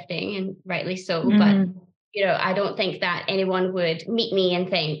ever shifting, and rightly so, but I don't think that anyone would meet me and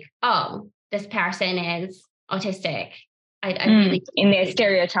think, oh, this person is autistic. I really in their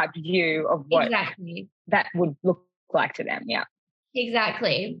stereotyped view of what exactly that would look like to them. Yeah,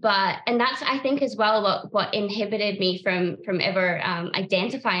 exactly. And that's, I think, as well what inhibited me from ever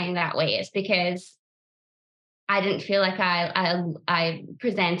identifying that way, is because I didn't feel like I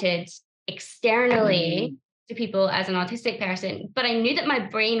presented externally to people as an autistic person, but I knew that my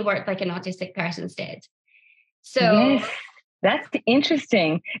brain worked like an autistic person's did. So yes, that's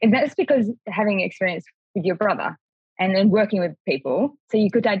interesting. And that's because having experience with your brother and then working with people, so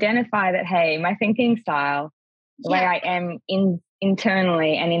you could identify that, hey, my thinking style, the way I am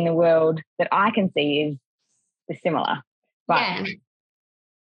internally and in the world that I can see is similar. But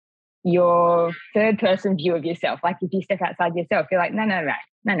your third person view of yourself, like if you step outside yourself, you're like, no.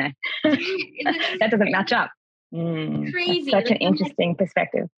 That doesn't match up. Crazy. That's such an interesting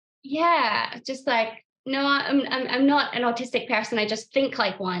perspective. Yeah, just like, no, I'm not an autistic person. I just think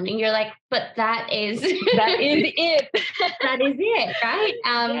like one. And you're like, but that is it. That is it,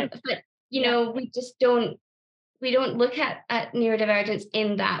 right? But we don't look at neurodivergence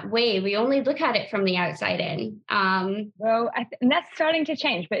in that way. We only look at it from the outside in. And that's starting to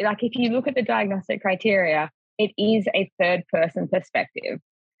change. But like, if you look at the diagnostic criteria, it is a third person perspective,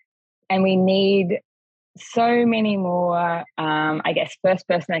 and we need so many more, first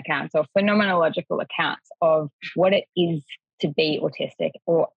person accounts or phenomenological accounts of what it is to be autistic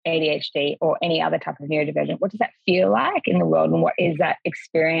or ADHD or any other type of neurodivergent. What does that feel like in the world, and what is that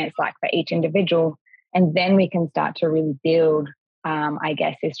experience like for each individual? And then we can start to really build,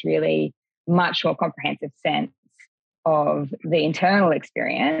 this really much more comprehensive sense of the internal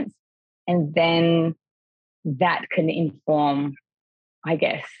experience. And then that can inform,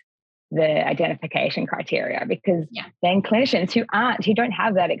 the identification criteria, because then clinicians who don't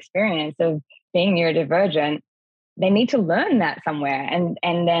have that experience of being neurodivergent, they need to learn that somewhere. And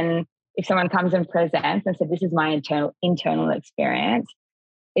then if someone comes and presents and says, this is my internal experience,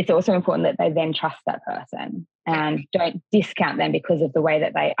 it's also important that they then trust that person and don't discount them because of the way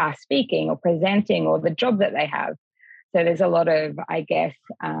that they are speaking or presenting or the job that they have. So there's a lot of,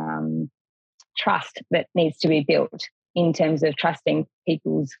 trust that needs to be built in terms of trusting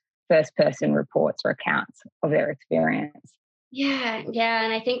people's first person reports or accounts of their experience. Yeah.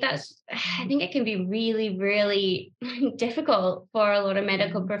 And I think it can be really, really difficult for a lot of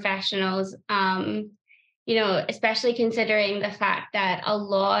medical professionals, especially considering the fact that a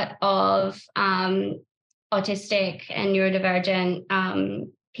lot of autistic and neurodivergent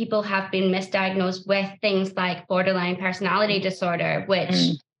people have been misdiagnosed with things like borderline personality disorder, which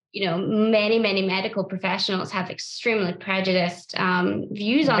many, many medical professionals have extremely prejudiced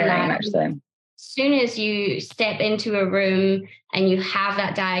views on Very that. much so. soon as you step into a room and you have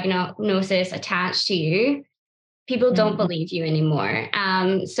that diagnosis attached to you, people don't believe you anymore.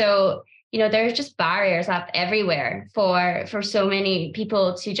 So, there's just barriers up everywhere for so many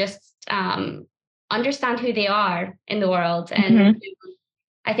people to just understand who they are in the world. And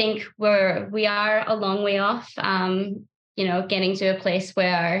I think we are a long way off, getting to a place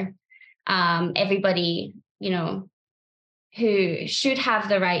where everybody, who should have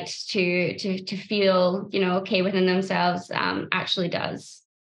the right to feel, okay within themselves, actually does.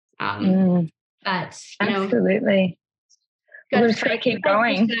 But, absolutely. We're just going to keep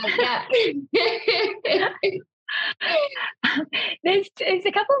going. Yeah. There's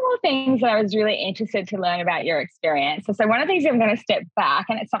a couple more things that I was really interested to learn about your experience. So one of the things I'm going to step back,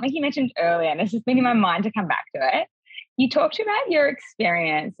 and it's something you mentioned earlier, and it's just been in my mind to come back to it. You talked about your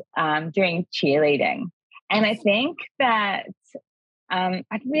experience doing cheerleading. And I think that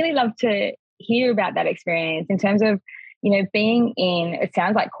I'd really love to hear about that experience in terms of, being in, it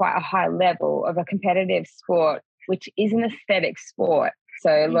sounds like quite a high level of a competitive sport, which is an aesthetic sport. So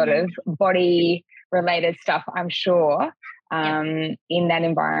a lot of body related stuff, I'm sure, in that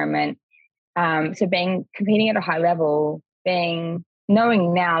environment. So competing at a high level, knowing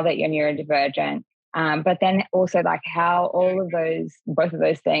now that you're neurodivergent, but then also like how both of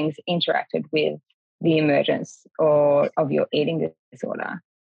those things interacted with the emergence of your eating disorder.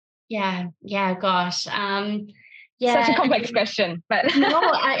 Yeah, gosh. Such a complex question, but no,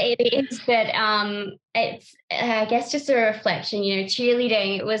 it is. But it's I guess just a reflection.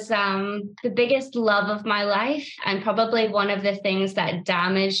 Cheerleading, it was the biggest love of my life, and probably one of the things that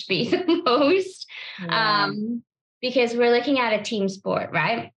damaged me the most. Because we're looking at a team sport,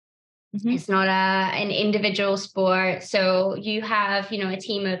 right? It's not an individual sport. So you have, a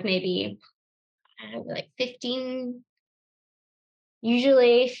team of maybe like 15,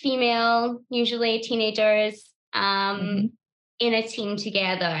 usually female, usually teenagers, in a team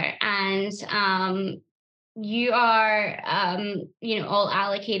together. And you are, all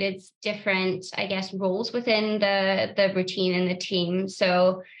allocated different, I guess, roles within the routine and the team.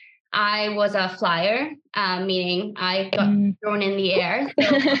 So I was a flyer, meaning I got thrown in the air.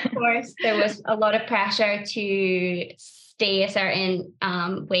 So of course, there was a lot of pressure to stay a certain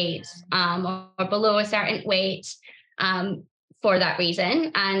weight or below a certain weight for that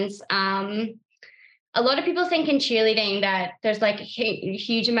reason. And a lot of people think in cheerleading that there's like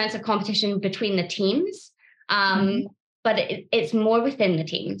huge amounts of competition between the teams. But it's more within the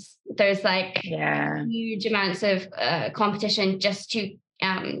teams. There's like huge amounts of competition just to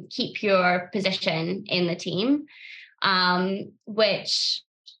keep your position in the team, which,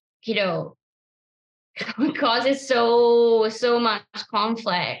 causes so much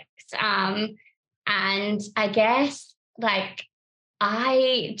conflict. And I guess like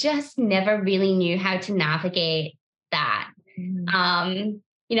I just never really knew how to navigate that.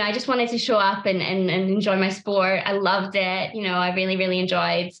 I just wanted to show up and enjoy my sport. I loved it. I really, really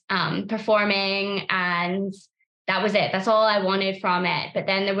enjoyed performing, and that was it. That's all I wanted from it. But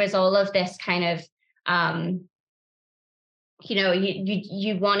then there was all of this kind of,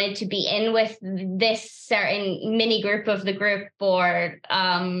 you wanted to be in with this certain mini group of the group, or,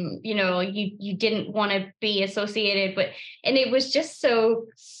 you didn't want to be associated with, and it was just so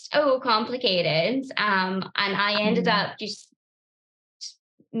complicated. And I ended up just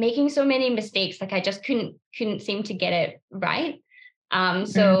making so many mistakes. Like I just couldn't seem to get it right.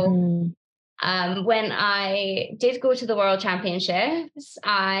 When I did go to the World Championships,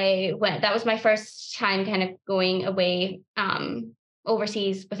 that was my first time kind of going away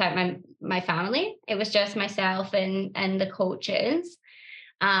overseas without my family. It was just myself and the coaches.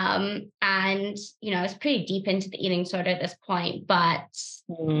 And, I was pretty deep into the eating disorder at this point, but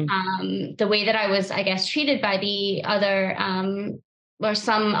the way that I was, I guess, treated by the other, or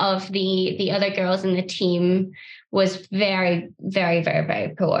some of the other girls in the team was very, very, very,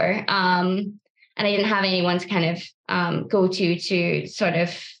 very poor. And I didn't have anyone to kind of go to sort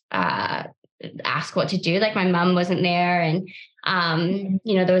of ask what to do. Like my mum wasn't there. And,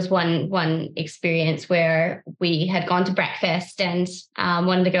 there was one experience where we had gone to breakfast, and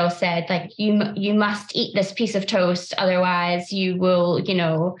one of the girls said, like, you must eat this piece of toast, otherwise you will,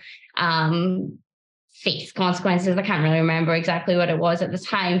 face consequences. I can't really remember exactly what it was at the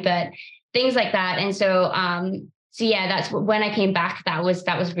time, but things like that. And so, yeah, that's when I came back. That was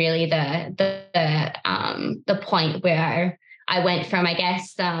really the point where I went from, I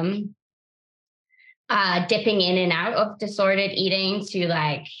guess, dipping in and out of disordered eating to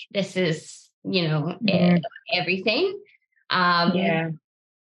like, this is, everything.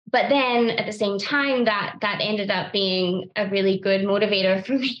 but then at the same time, that ended up being a really good motivator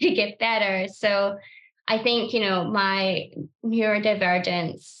for me to get better. So I think, my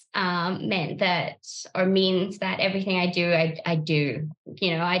neurodivergence means that everything I do, I do.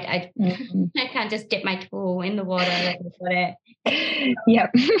 I can't just dip my toe in the water.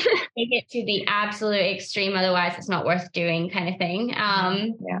 Yep. Take it to the absolute extreme, otherwise it's not worth doing, kind of thing.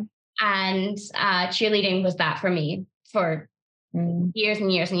 Yeah. And cheerleading was that for me for years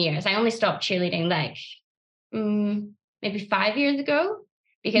and years and years. I only stopped cheerleading like maybe 5 years ago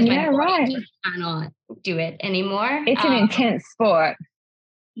because my body just cannot do it anymore. It's an intense sport.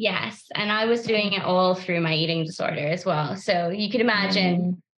 Yes. And I was doing it all through my eating disorder as well. So you could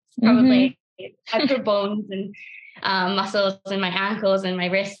imagine probably hyper bones and muscles in my ankles and my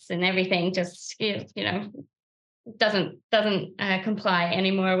wrists and everything just, doesn't comply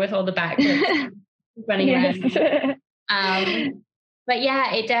anymore with all the back running around. But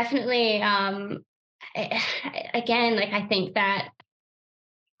yeah, it definitely, again, like I think that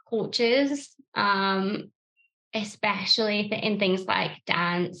coaches, especially in things like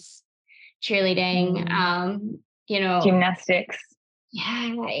dance, cheerleading, gymnastics.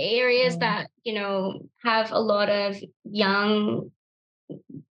 Yeah, areas that, have a lot of young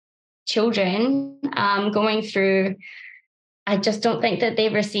children going through. I just don't think that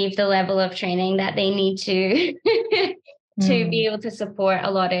they've received the level of training that they need to to be able to support a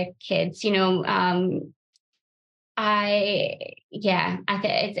lot of kids. I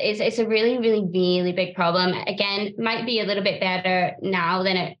think it's a really, really, really big problem. Again, might be a little bit better now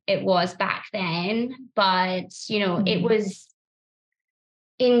than it was back then, but it was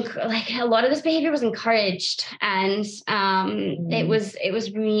like a lot of this behavior was encouraged, and it was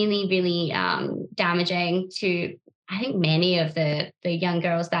really, really damaging to, I think, many of the young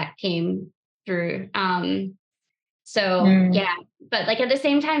girls that came through. Yeah, but like at the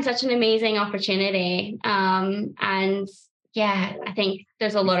same time, such an amazing opportunity. And yeah, I think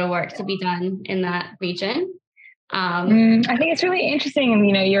there's a lot of work to be done in that region. I think it's really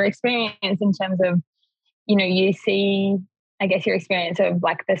interesting, your experience in terms of, you see, I guess, your experience of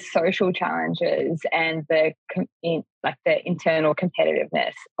like the social challenges and the internal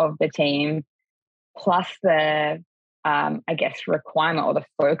competitiveness of the team, plus the I guess requirement or the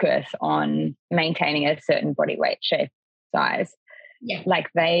focus on maintaining a certain body weight, shape, size. Yeah. Like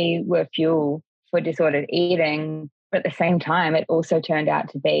they were fuel for disordered eating, but at the same time, it also turned out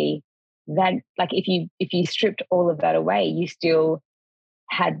to be that, like, if you stripped all of that away, you still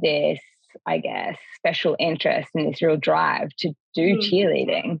had this, I guess, special interest and this real drive to do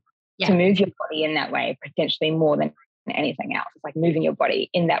cheerleading, to move your body in that way, potentially more than anything else. It's like moving your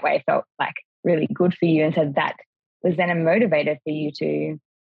body in that way felt like really good for you. And so that was then a motivator for you to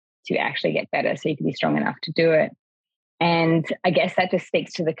actually get better, so you could be strong enough to do it. And I guess that just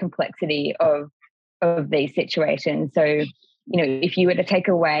speaks to the complexity of these situations. So, if you were to take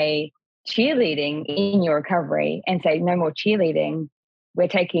away cheerleading in your recovery and say no more cheerleading, we're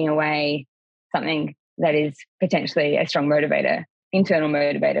taking away something that is potentially a strong motivator, internal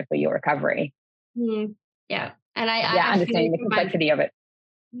motivator for your recovery. Yeah. And I understanding the complexity of it.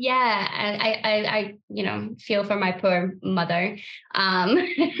 Yeah, and I feel for my poor mother.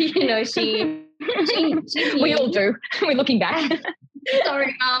 She we all do. We're looking back.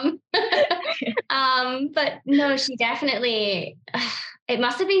 Sorry, Mom. But no, she definitely. It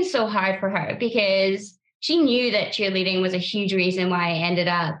must have been so hard for her because she knew that cheerleading was a huge reason why I ended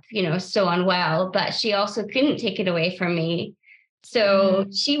up, so unwell. But she also couldn't take it away from me. So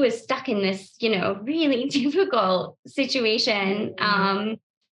she was stuck in this, really difficult situation.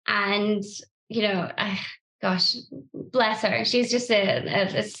 And, gosh, bless her. She's just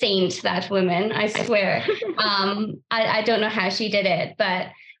a saint, that woman, I swear. I don't know how she did it, but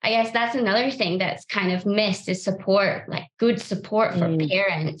I guess that's another thing that's kind of missed is support, like good support for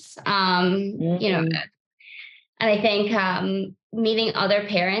parents. And I think meeting other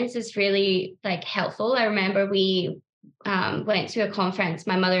parents is really like helpful. I remember we went to a conference,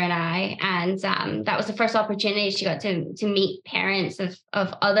 my mother and I, and that was the first opportunity she got to meet parents of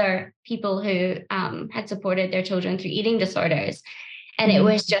other people who had supported their children through eating disorders. And it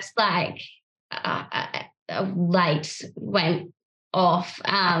was just like a light went off,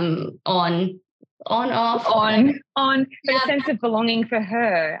 on, for a sense of belonging for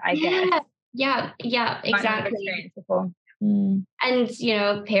her, I guess. Yeah, exactly. And,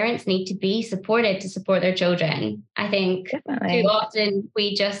 parents need to be supported to support their children. I think too often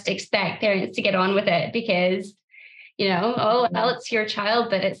we just expect parents to get on with it because, it's your child,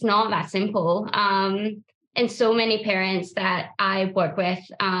 but it's not that simple. And so many parents that I work with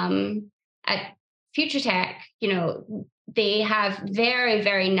at Future Tech, they have very,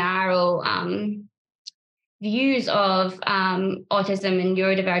 very narrow views of autism and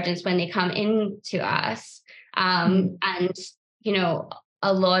neurodivergence when they come into us. And, you know,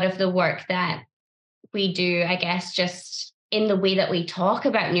 a lot of the work that we do, I guess, just in the way that we talk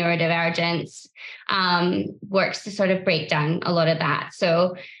about neurodivergence, works to sort of break down a lot of that.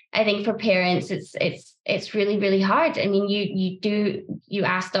 So I think for parents, it's really, really hard. I mean, you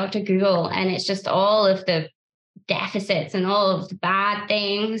ask Dr. Google, and it's just all of the deficits and all of the bad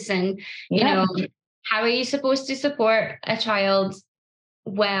things. And, you know, how are you supposed to support a child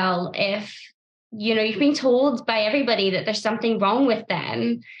well if, you know, you've been told by everybody that there's something wrong with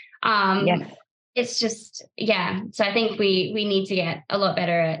them? It's just, so I think we need to get a lot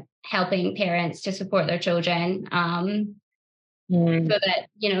better at helping parents to support their children, so that,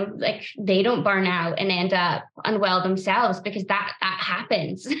 you know, like they don't burn out and end up unwell themselves, because that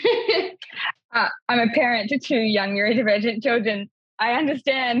happens. I'm a parent to 2 young neurodivergent children. I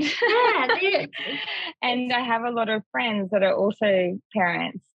understand. And I have a lot of friends that are also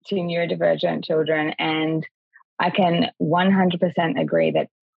parents to neurodivergent children, and I can 100% agree that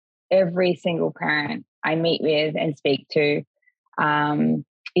every single parent I meet with and speak to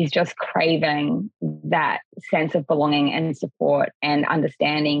is just craving that sense of belonging and support and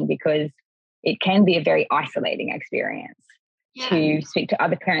understanding, because it can be a very isolating experience to speak to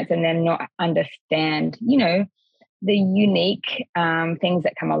other parents and then not understand, you know, the unique things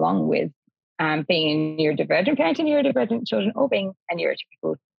that come along with being a neurodivergent parent to neurodivergent children, or being a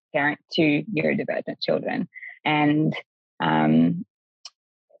neurotypical parent to neurodivergent children. And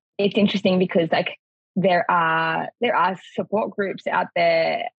it's interesting because, like, there are support groups out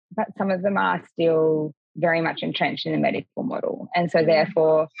there, but some of them are still very much entrenched in the medical model, and so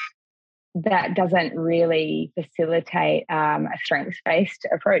therefore that doesn't really facilitate a strengths-based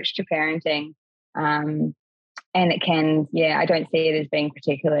approach to parenting, and it can, I don't see it as being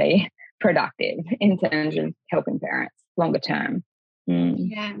particularly productive in terms of helping parents longer term.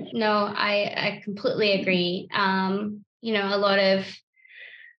 Yeah, no, I completely agree. You know, a lot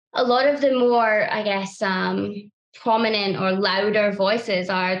of the more, I guess, prominent or louder voices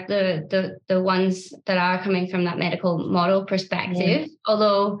are the ones that are coming from that medical model perspective.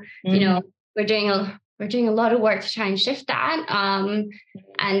 Although, you know, we're doing a lot of work to try and shift that.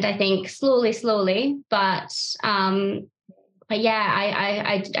 And I think slowly, but yeah,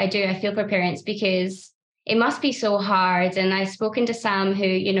 I do. I feel for parents, because it must be so hard. And I've spoken to some who,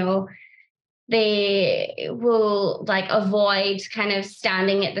 you know, they will like avoid kind of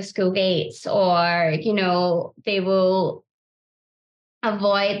standing at the school gates, or, you know, they will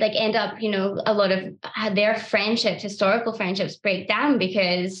avoid, like, end up, you know, a lot of their friendships, historical friendships, break down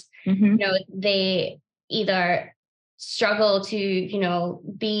because, you know, they either struggle to, you know,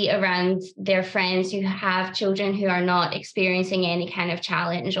 be around their friends who have children who are not experiencing any kind of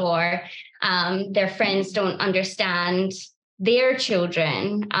challenge, or their friends don't understand their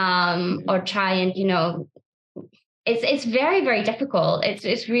children, or try and, you know, it's very, very difficult.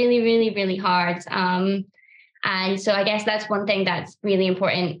 It's really, really, really hard. And so I guess that's one thing that's really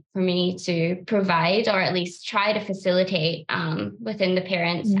important for me to provide, or at least try to facilitate within the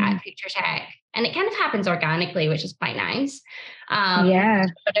parents at Future Tech. And it kind of happens organically, which is quite nice.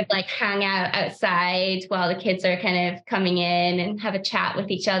 Sort of like hang out outside while the kids are kind of coming in and have a chat with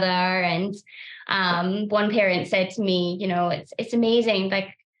each other. And one parent said to me, you know, it's amazing.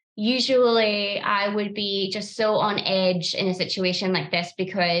 Like, usually I would be just so on edge in a situation like this,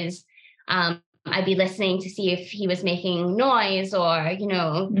 because I'd be listening to see if he was making noise, or, you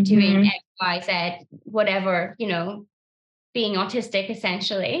know, doing X, Y, Z, whatever, you know, being autistic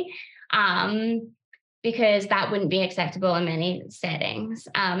essentially, because that wouldn't be acceptable in many settings.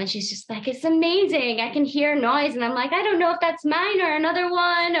 And she's just like, it's amazing. I can hear noise. And I'm like, I don't know if that's mine or another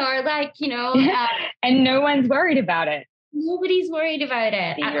one, or like, you know. And no one's worried about it. Nobody's worried about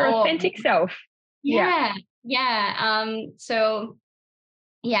it. Be your authentic self. Yeah. So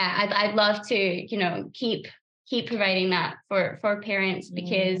yeah, I'd love to, you know, keep providing that for parents,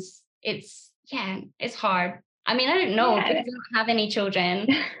 because it's hard. I mean, I don't know, because I don't have any children.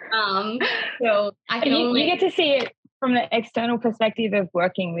 So I can you get to see it from the external perspective of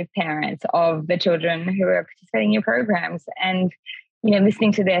working with parents of the children who are participating in your programs, and, you know,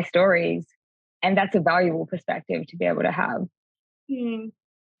 listening to their stories. And that's a valuable perspective to be able to have.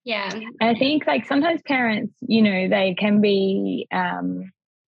 Yeah. And I think, like, sometimes parents, you know, they can be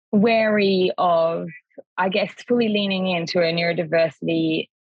wary of, I guess, fully leaning into a neurodiversity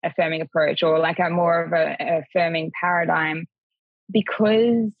affirming approach, or like a more of a affirming paradigm,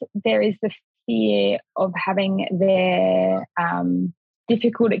 because there is the fear of having their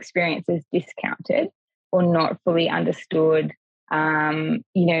difficult experiences discounted, or not fully understood.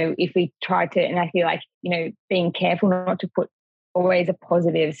 If we try to, and I feel like, being careful not to put always a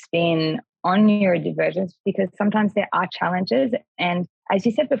positive spin on neurodivergence, because sometimes there are challenges. And as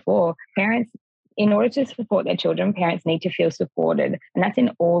you said before, parents, in order to support their children, parents need to feel supported, and that's in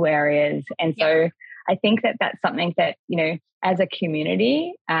all areas. And so I think that that's something that, as a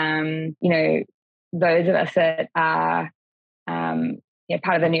community, those of us that are,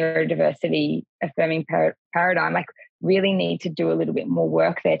 part of the neurodiversity affirming paradigm, like, really need to do a little bit more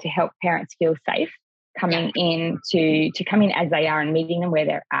work there to help parents feel safe coming in to come in as they are and meeting them where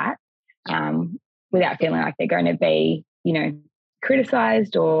they're at, without feeling like they're going to be,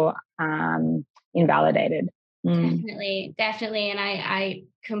 criticized or invalidated. Definitely. And I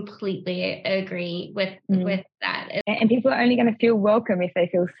completely agree with that. And people are only going to feel welcome if they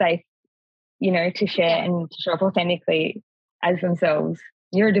feel safe, to share and to show up authentically as themselves,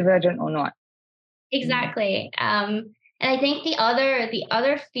 neurodivergent or not. Exactly. And I think the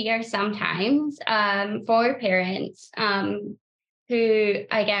other fear sometimes for parents who,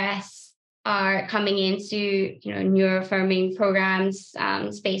 I guess, are coming into neuroaffirming programs,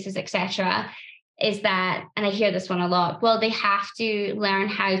 spaces, etc., is that, and I hear this one a lot, well, they have to learn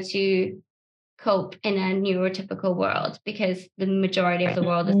how to cope in a neurotypical world because the majority of the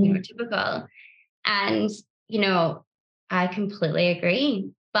world is neurotypical. And I completely agree.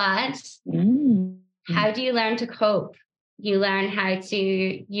 But how do you learn to cope? You learn how to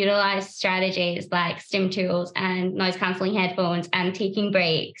utilize strategies like stim tools and noise cancelling headphones and taking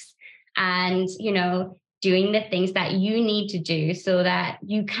breaks and, doing the things that you need to do so that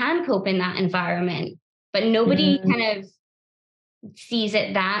you can cope in that environment. But nobody kind of sees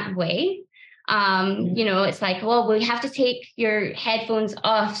it that way. It's like, well, we have to take your headphones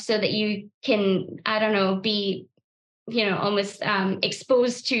off so that you can, I don't know, be, almost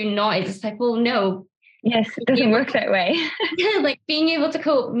exposed to noise. It's like, well, no. Yes, it doesn't work that way. Like, being able to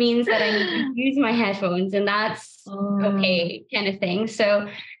cope means that I need to use my headphones, and that's okay, kind of thing. So,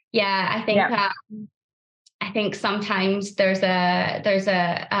 yeah, I think sometimes there's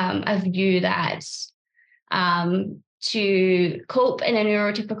a view that to cope in a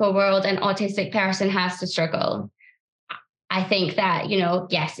neurotypical world, an autistic person has to struggle. I think that,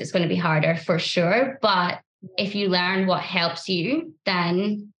 yes, it's going to be harder for sure, but if you learn what helps you,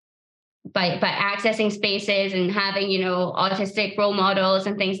 then by accessing spaces and having, autistic role models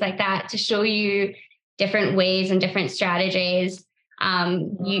and things like that to show you different ways and different strategies,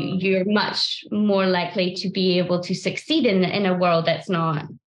 you're much more likely to be able to succeed in a world that's not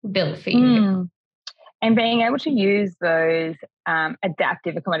built for you. And being able to use those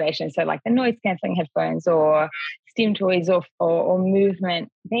adaptive accommodations, so like the noise cancelling headphones or stim toys or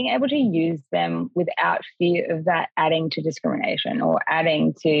movement, being able to use them without fear of that adding to discrimination or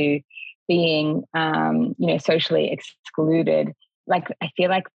adding to being, socially excluded. Like, I feel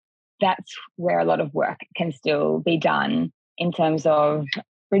like that's where a lot of work can still be done in terms of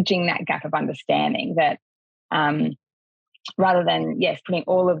bridging that gap of understanding that rather than, putting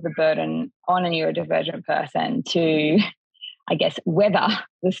all of the burden on a neurodivergent person to, I guess, weather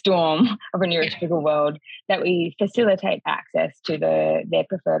the storm of a neurotypical world, that we facilitate access to their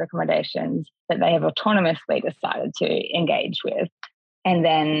preferred accommodations that they have autonomously decided to engage with. And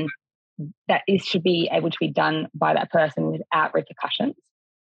then that should be able to be done by that person without repercussions.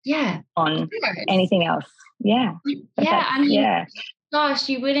 On anything else. Gosh,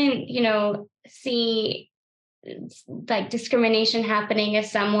 you wouldn't, see like discrimination happening if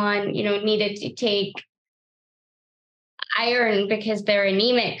someone, needed to take iron because they're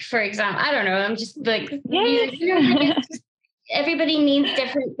anemic, for example. I don't know. I'm just like, everybody needs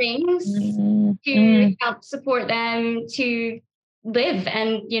different things to help support them to live.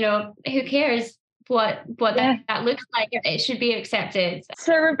 And, who cares what that looks like? It should be accepted.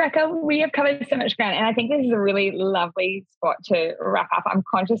 So, Rebecca, we have covered so much ground, and I think this is a really lovely spot to wrap up. I'm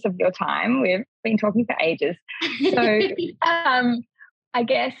conscious of your time. We've been talking for ages. So I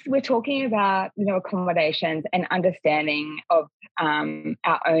guess we're talking about, accommodations and understanding of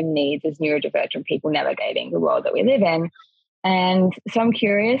our own needs as neurodivergent people navigating the world that we live in. And so I'm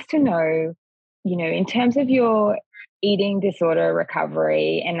curious to know, in terms of your eating disorder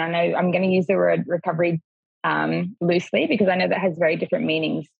recovery, and I know I'm going to use the word recovery loosely because I know that has very different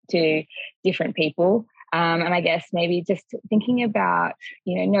meanings to different people. And I guess maybe just thinking about,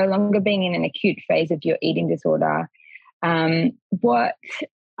 no longer being in an acute phase of your eating disorder, what,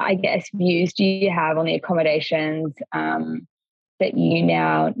 I guess, views do you have on the accommodations that you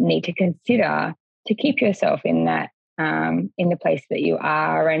now need to consider to keep yourself in that, in the place that you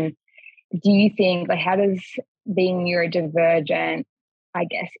are? And do you think, like, how does being neurodivergent, I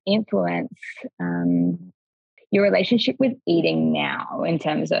guess, influence your relationship with eating now in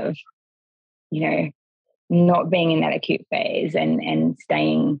terms of, not being in that acute phase and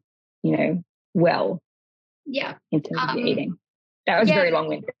staying, well. Yeah. In terms of eating. That was very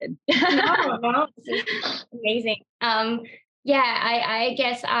long-winded. No, it's amazing. I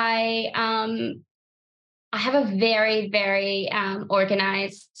guess I have a very, very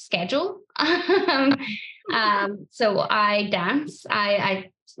organized schedule. So I dance. I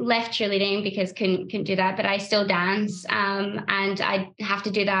left cheerleading because couldn't do that, but I still dance. And I have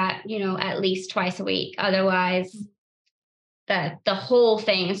to do that, at least twice a week. Otherwise, the whole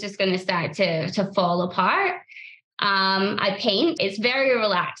thing is just going to start to fall apart. I paint. It's very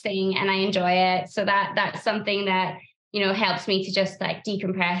relaxing and I enjoy it. So that's something that, helps me to just like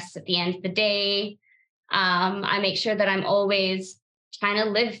decompress at the end of the day. I make sure that I'm always trying to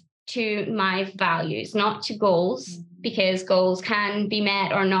live to my values, not to goals, because goals can be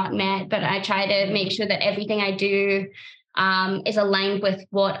met or not met. But I try to make sure that everything I do is aligned with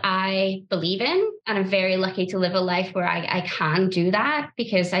what I believe in. And I'm very lucky to live a life where I can do that,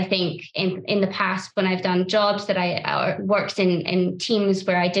 because I think in the past, when I've done jobs that I worked in teams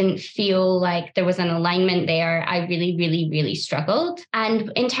where I didn't feel like there was an alignment there, I really, really, really struggled.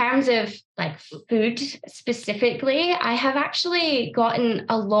 And in terms of like food specifically, I have actually gotten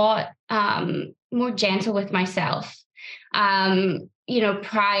a lot more gentle with myself. Prior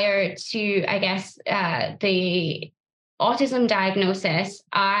to, I guess, the autism diagnosis,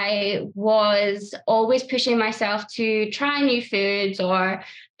 I was always pushing myself to try new foods or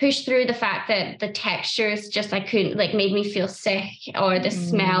push through the fact that the textures just made me feel sick, or the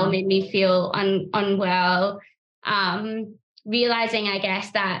smell made me feel unwell. Realizing, I guess,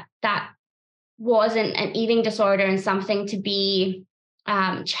 that wasn't an eating disorder and something to be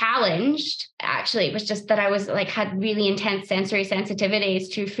challenged. Actually, it was just that I was had really intense sensory sensitivities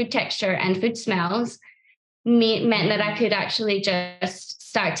to food texture and food smells. Meant that I could actually just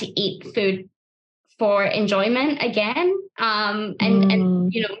start to eat food for enjoyment again.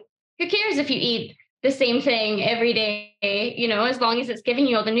 And who cares if you eat the same thing every day, as long as it's giving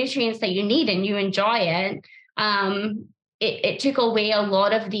you all the nutrients that you need and you enjoy it. It took away a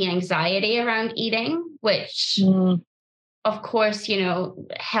lot of the anxiety around eating, which of course,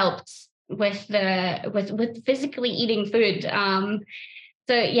 helped with physically eating food.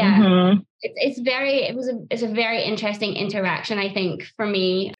 It's a very interesting interaction, I think, for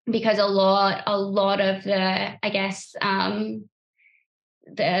me, because a lot of the, I guess,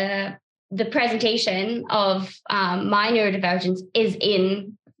 the presentation of my neurodivergence is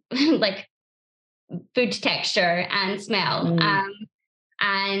in like food texture and smell.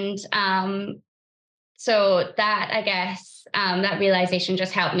 So that, I guess, that realization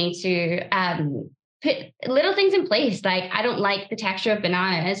just helped me to put little things in place. Like, I don't like the texture of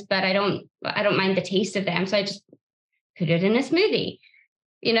bananas, but I don't mind the taste of them. So I just put it in a smoothie,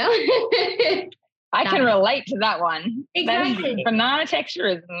 I can relate to that one. Exactly. That banana texture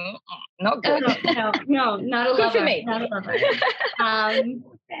is not good. No, not a good lover. for me. Not a lover.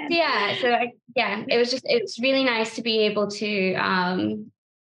 It's really nice to be able to,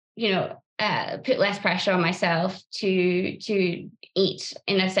 put less pressure on myself to eat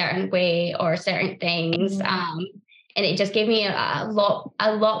in a certain way or certain things. And it just gave me a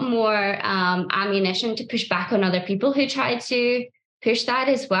lot more ammunition to push back on other people who try to push that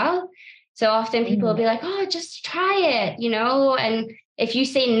as well. So often people will be like, oh, just try it, and if you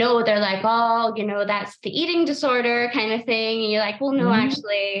say no, they're like, oh, that's the eating disorder kind of thing. And you're like, well, no,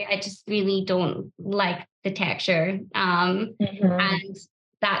 actually, I just really don't like the texture. And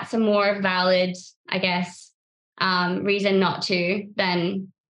that's a more valid, I guess, reason not to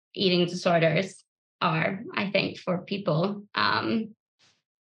than eating disorders are, I think, for people.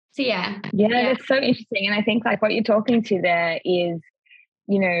 Yeah, that's so interesting. And I think like what you're talking to there is,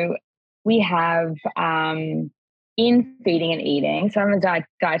 we have in feeding and eating. So I'm a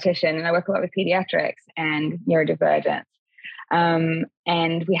dietitian and I work a lot with pediatrics and neurodivergence.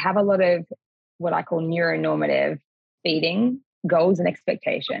 And we have a lot of what I call neuronormative feeding goals and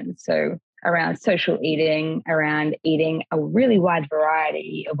expectations. So around social eating, around eating a really wide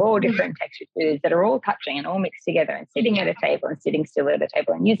variety of all different textured foods that are all touching and all mixed together, and sitting at a table and sitting still at a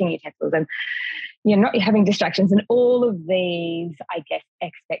table and using utensils and not having distractions, and all of these, I guess,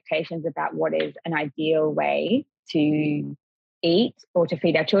 expectations about what is an ideal way to eat or to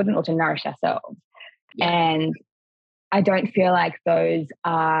feed our children or to nourish ourselves. Yeah. And I don't feel like those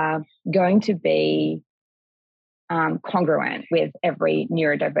are going to be congruent with every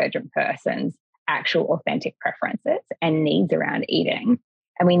neurodivergent person's actual authentic preferences and needs around eating.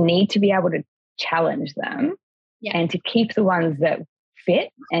 And we need to be able to challenge them and to keep the ones that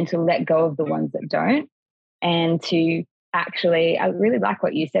fit and to let go of the ones that don't. and to actually, I really like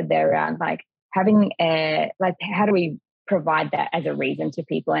what you said there around like having like, how do we provide that as a reason to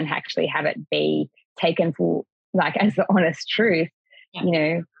people and actually have it be taken for like as the honest truth? Yeah. You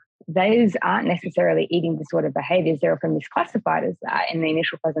know, those aren't necessarily eating disorder behaviors. They're often misclassified as that in the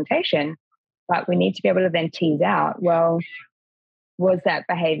initial presentation, but we need to be able to then tease out, well, was that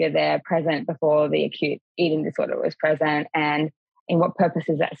behavior there present before the acute eating disorder was present? And in what purpose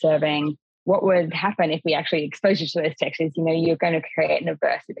is that serving? What would happen if we actually expose you to those textures? You know, you're going to create an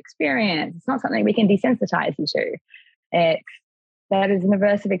aversive experience. It's not something we can desensitize you to. That is an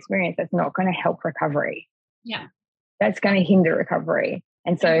aversive experience that's not going to help recovery. Yeah. That's going to hinder recovery.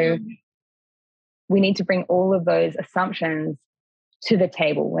 And so we need to bring all of those assumptions to the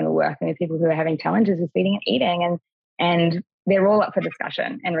table when we're working with people who are having challenges with feeding and eating, and they're all up for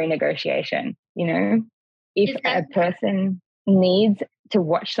discussion and renegotiation. You know, if a person needs to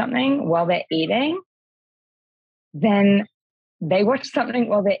watch something while they're eating, then they watch something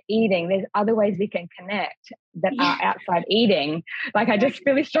while they're eating. There's other ways we can connect that are outside eating. Like, I just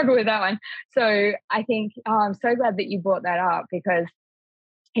really struggle with that one. So I think, I'm so glad that you brought that up, because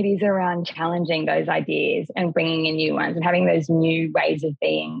it is around challenging those ideas and bringing in new ones and having those new ways of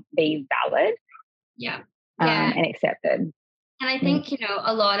being valid. And accepted. And I think, you know,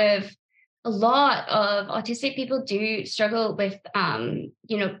 a lot of autistic people do struggle with,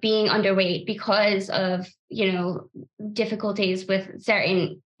 you know, being underweight because of, you know, difficulties with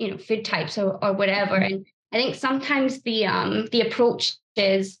certain, you know, food types or whatever. And I think sometimes the approach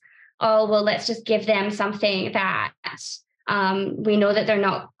is, oh, well, let's just give them something that we know that they're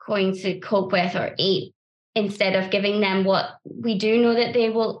not going to cope with or eat, instead of giving them what we do know that they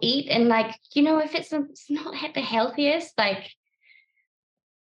will eat. And like, you know, if it's not the healthiest, like,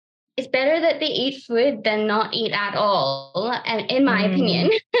 it's better that they eat food than not eat at all, and in my opinion.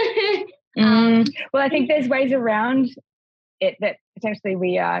 Well, I think there's ways around it that potentially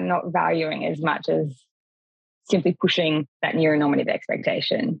we are not valuing as much as simply pushing that neuronormative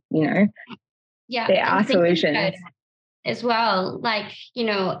expectation, you know? Yeah. There are solutions. As well, like, you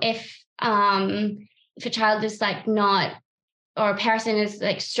know, if a child is like not, or a person is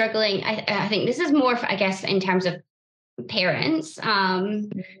like struggling, I think this is more, I guess, in terms of parents, but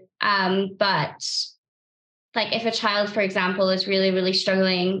like if a child, for example, is really, really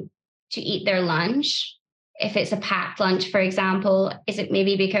struggling to eat their lunch, if it's a packed lunch, for example, is it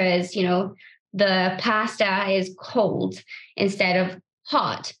maybe because, you know, the pasta is cold instead of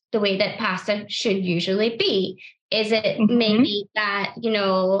hot, the way that pasta should usually be? Is it maybe that, you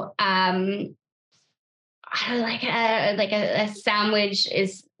know, like a sandwich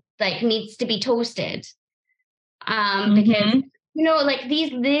is like needs to be toasted, because, you know, like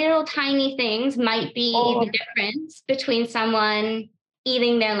these little tiny things might be the difference between someone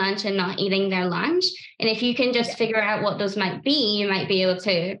eating their lunch and not eating their lunch. And if you can just figure out what those might be, you might be able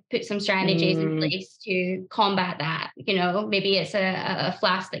to put some strategies in place to combat that. You know, maybe it's a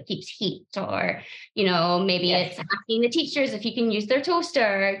flask that keeps heat, or, you know, maybe it's asking the teachers if you can use their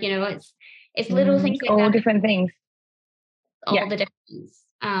toaster. You know, it's little things like all that. Different things. All the difference.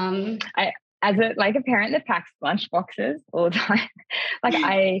 As a parent that packs lunch boxes all the time, like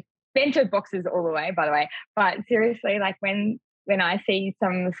I bento boxes all the way, by the way. But seriously, like when I see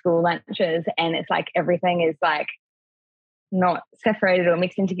some school lunches and it's like everything is like not separated or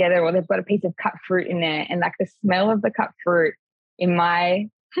mixed in together, or they've got a piece of cut fruit in there, and like the smell of the cut fruit in my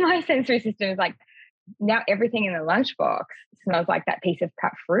sensory system is like, now everything in the lunchbox smells like that piece of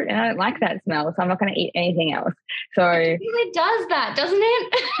cut fruit, and I don't like that smell, so I'm not going to eat anything else. So it really does that, doesn't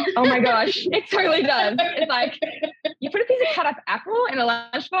it? Oh my gosh, it totally does. It's like you put a piece of cut up apple in a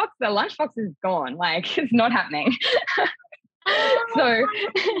lunchbox, the lunchbox is gone. Like, it's not happening. So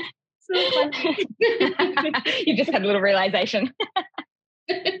funny. You just had a little realization.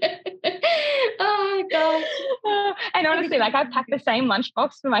 Oh my gosh. And honestly, like I've packed the same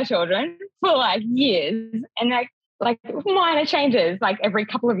lunchbox for my children for like years, and like minor changes like every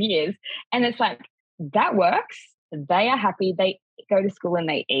couple of years, and it's like that works. They are happy. They go to school and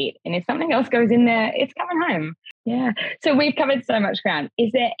they eat, and if something else goes in there, it's coming home. Yeah. So we've covered so much ground.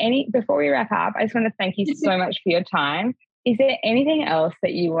 Is there before we wrap up, I just want to thank you so much for your time. Is there anything else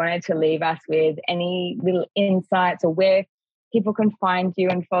that you wanted to leave us with? Any little insights, or where people can find you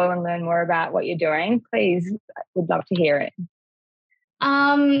and follow and learn more about what you're doing? Please, we'd love to hear it.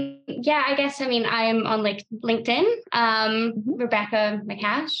 Yeah, I guess, I mean, I'm on like LinkedIn, Rebecca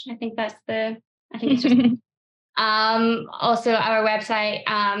McCash. I think it's just, also our website,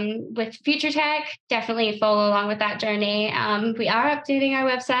 with Future Tech, definitely follow along with that journey. We are updating our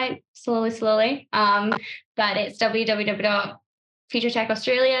website slowly, but it's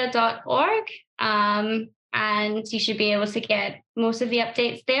www.futuretechaustralia.org. and you should be able to get most of the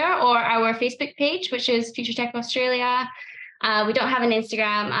updates there, or our Facebook page, which is Future Tech Australia. We don't have an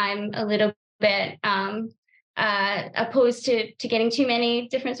Instagram. I'm a little bit opposed to getting too many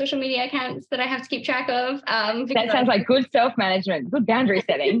different social media accounts that I have to keep track of. That sounds like good self-management, good boundary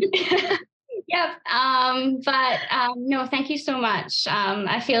setting. Yep. No, thank you so much.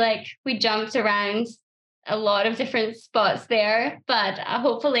 I feel like we jumped around a lot of different spots there, but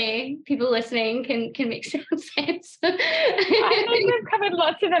hopefully people listening can make some sense. I think we've covered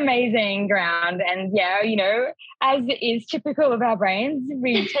lots of amazing ground, and yeah, you know, as is typical of our brains,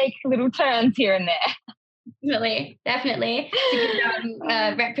 we take little turns here and there. Definitely. To give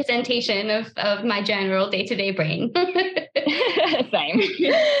them representation of my general day-to-day brain. Same.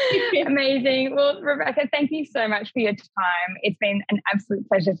 Amazing. Well, Rebecca, thank you so much for your time. It's been an absolute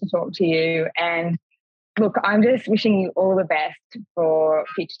pleasure to talk to you. And look, I'm just wishing you all the best for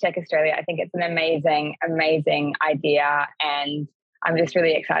Future Tech Australia. I think it's an amazing, amazing idea. And I'm just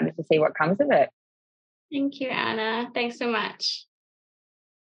really excited to see what comes of it. Thank you, Anna. Thanks so much.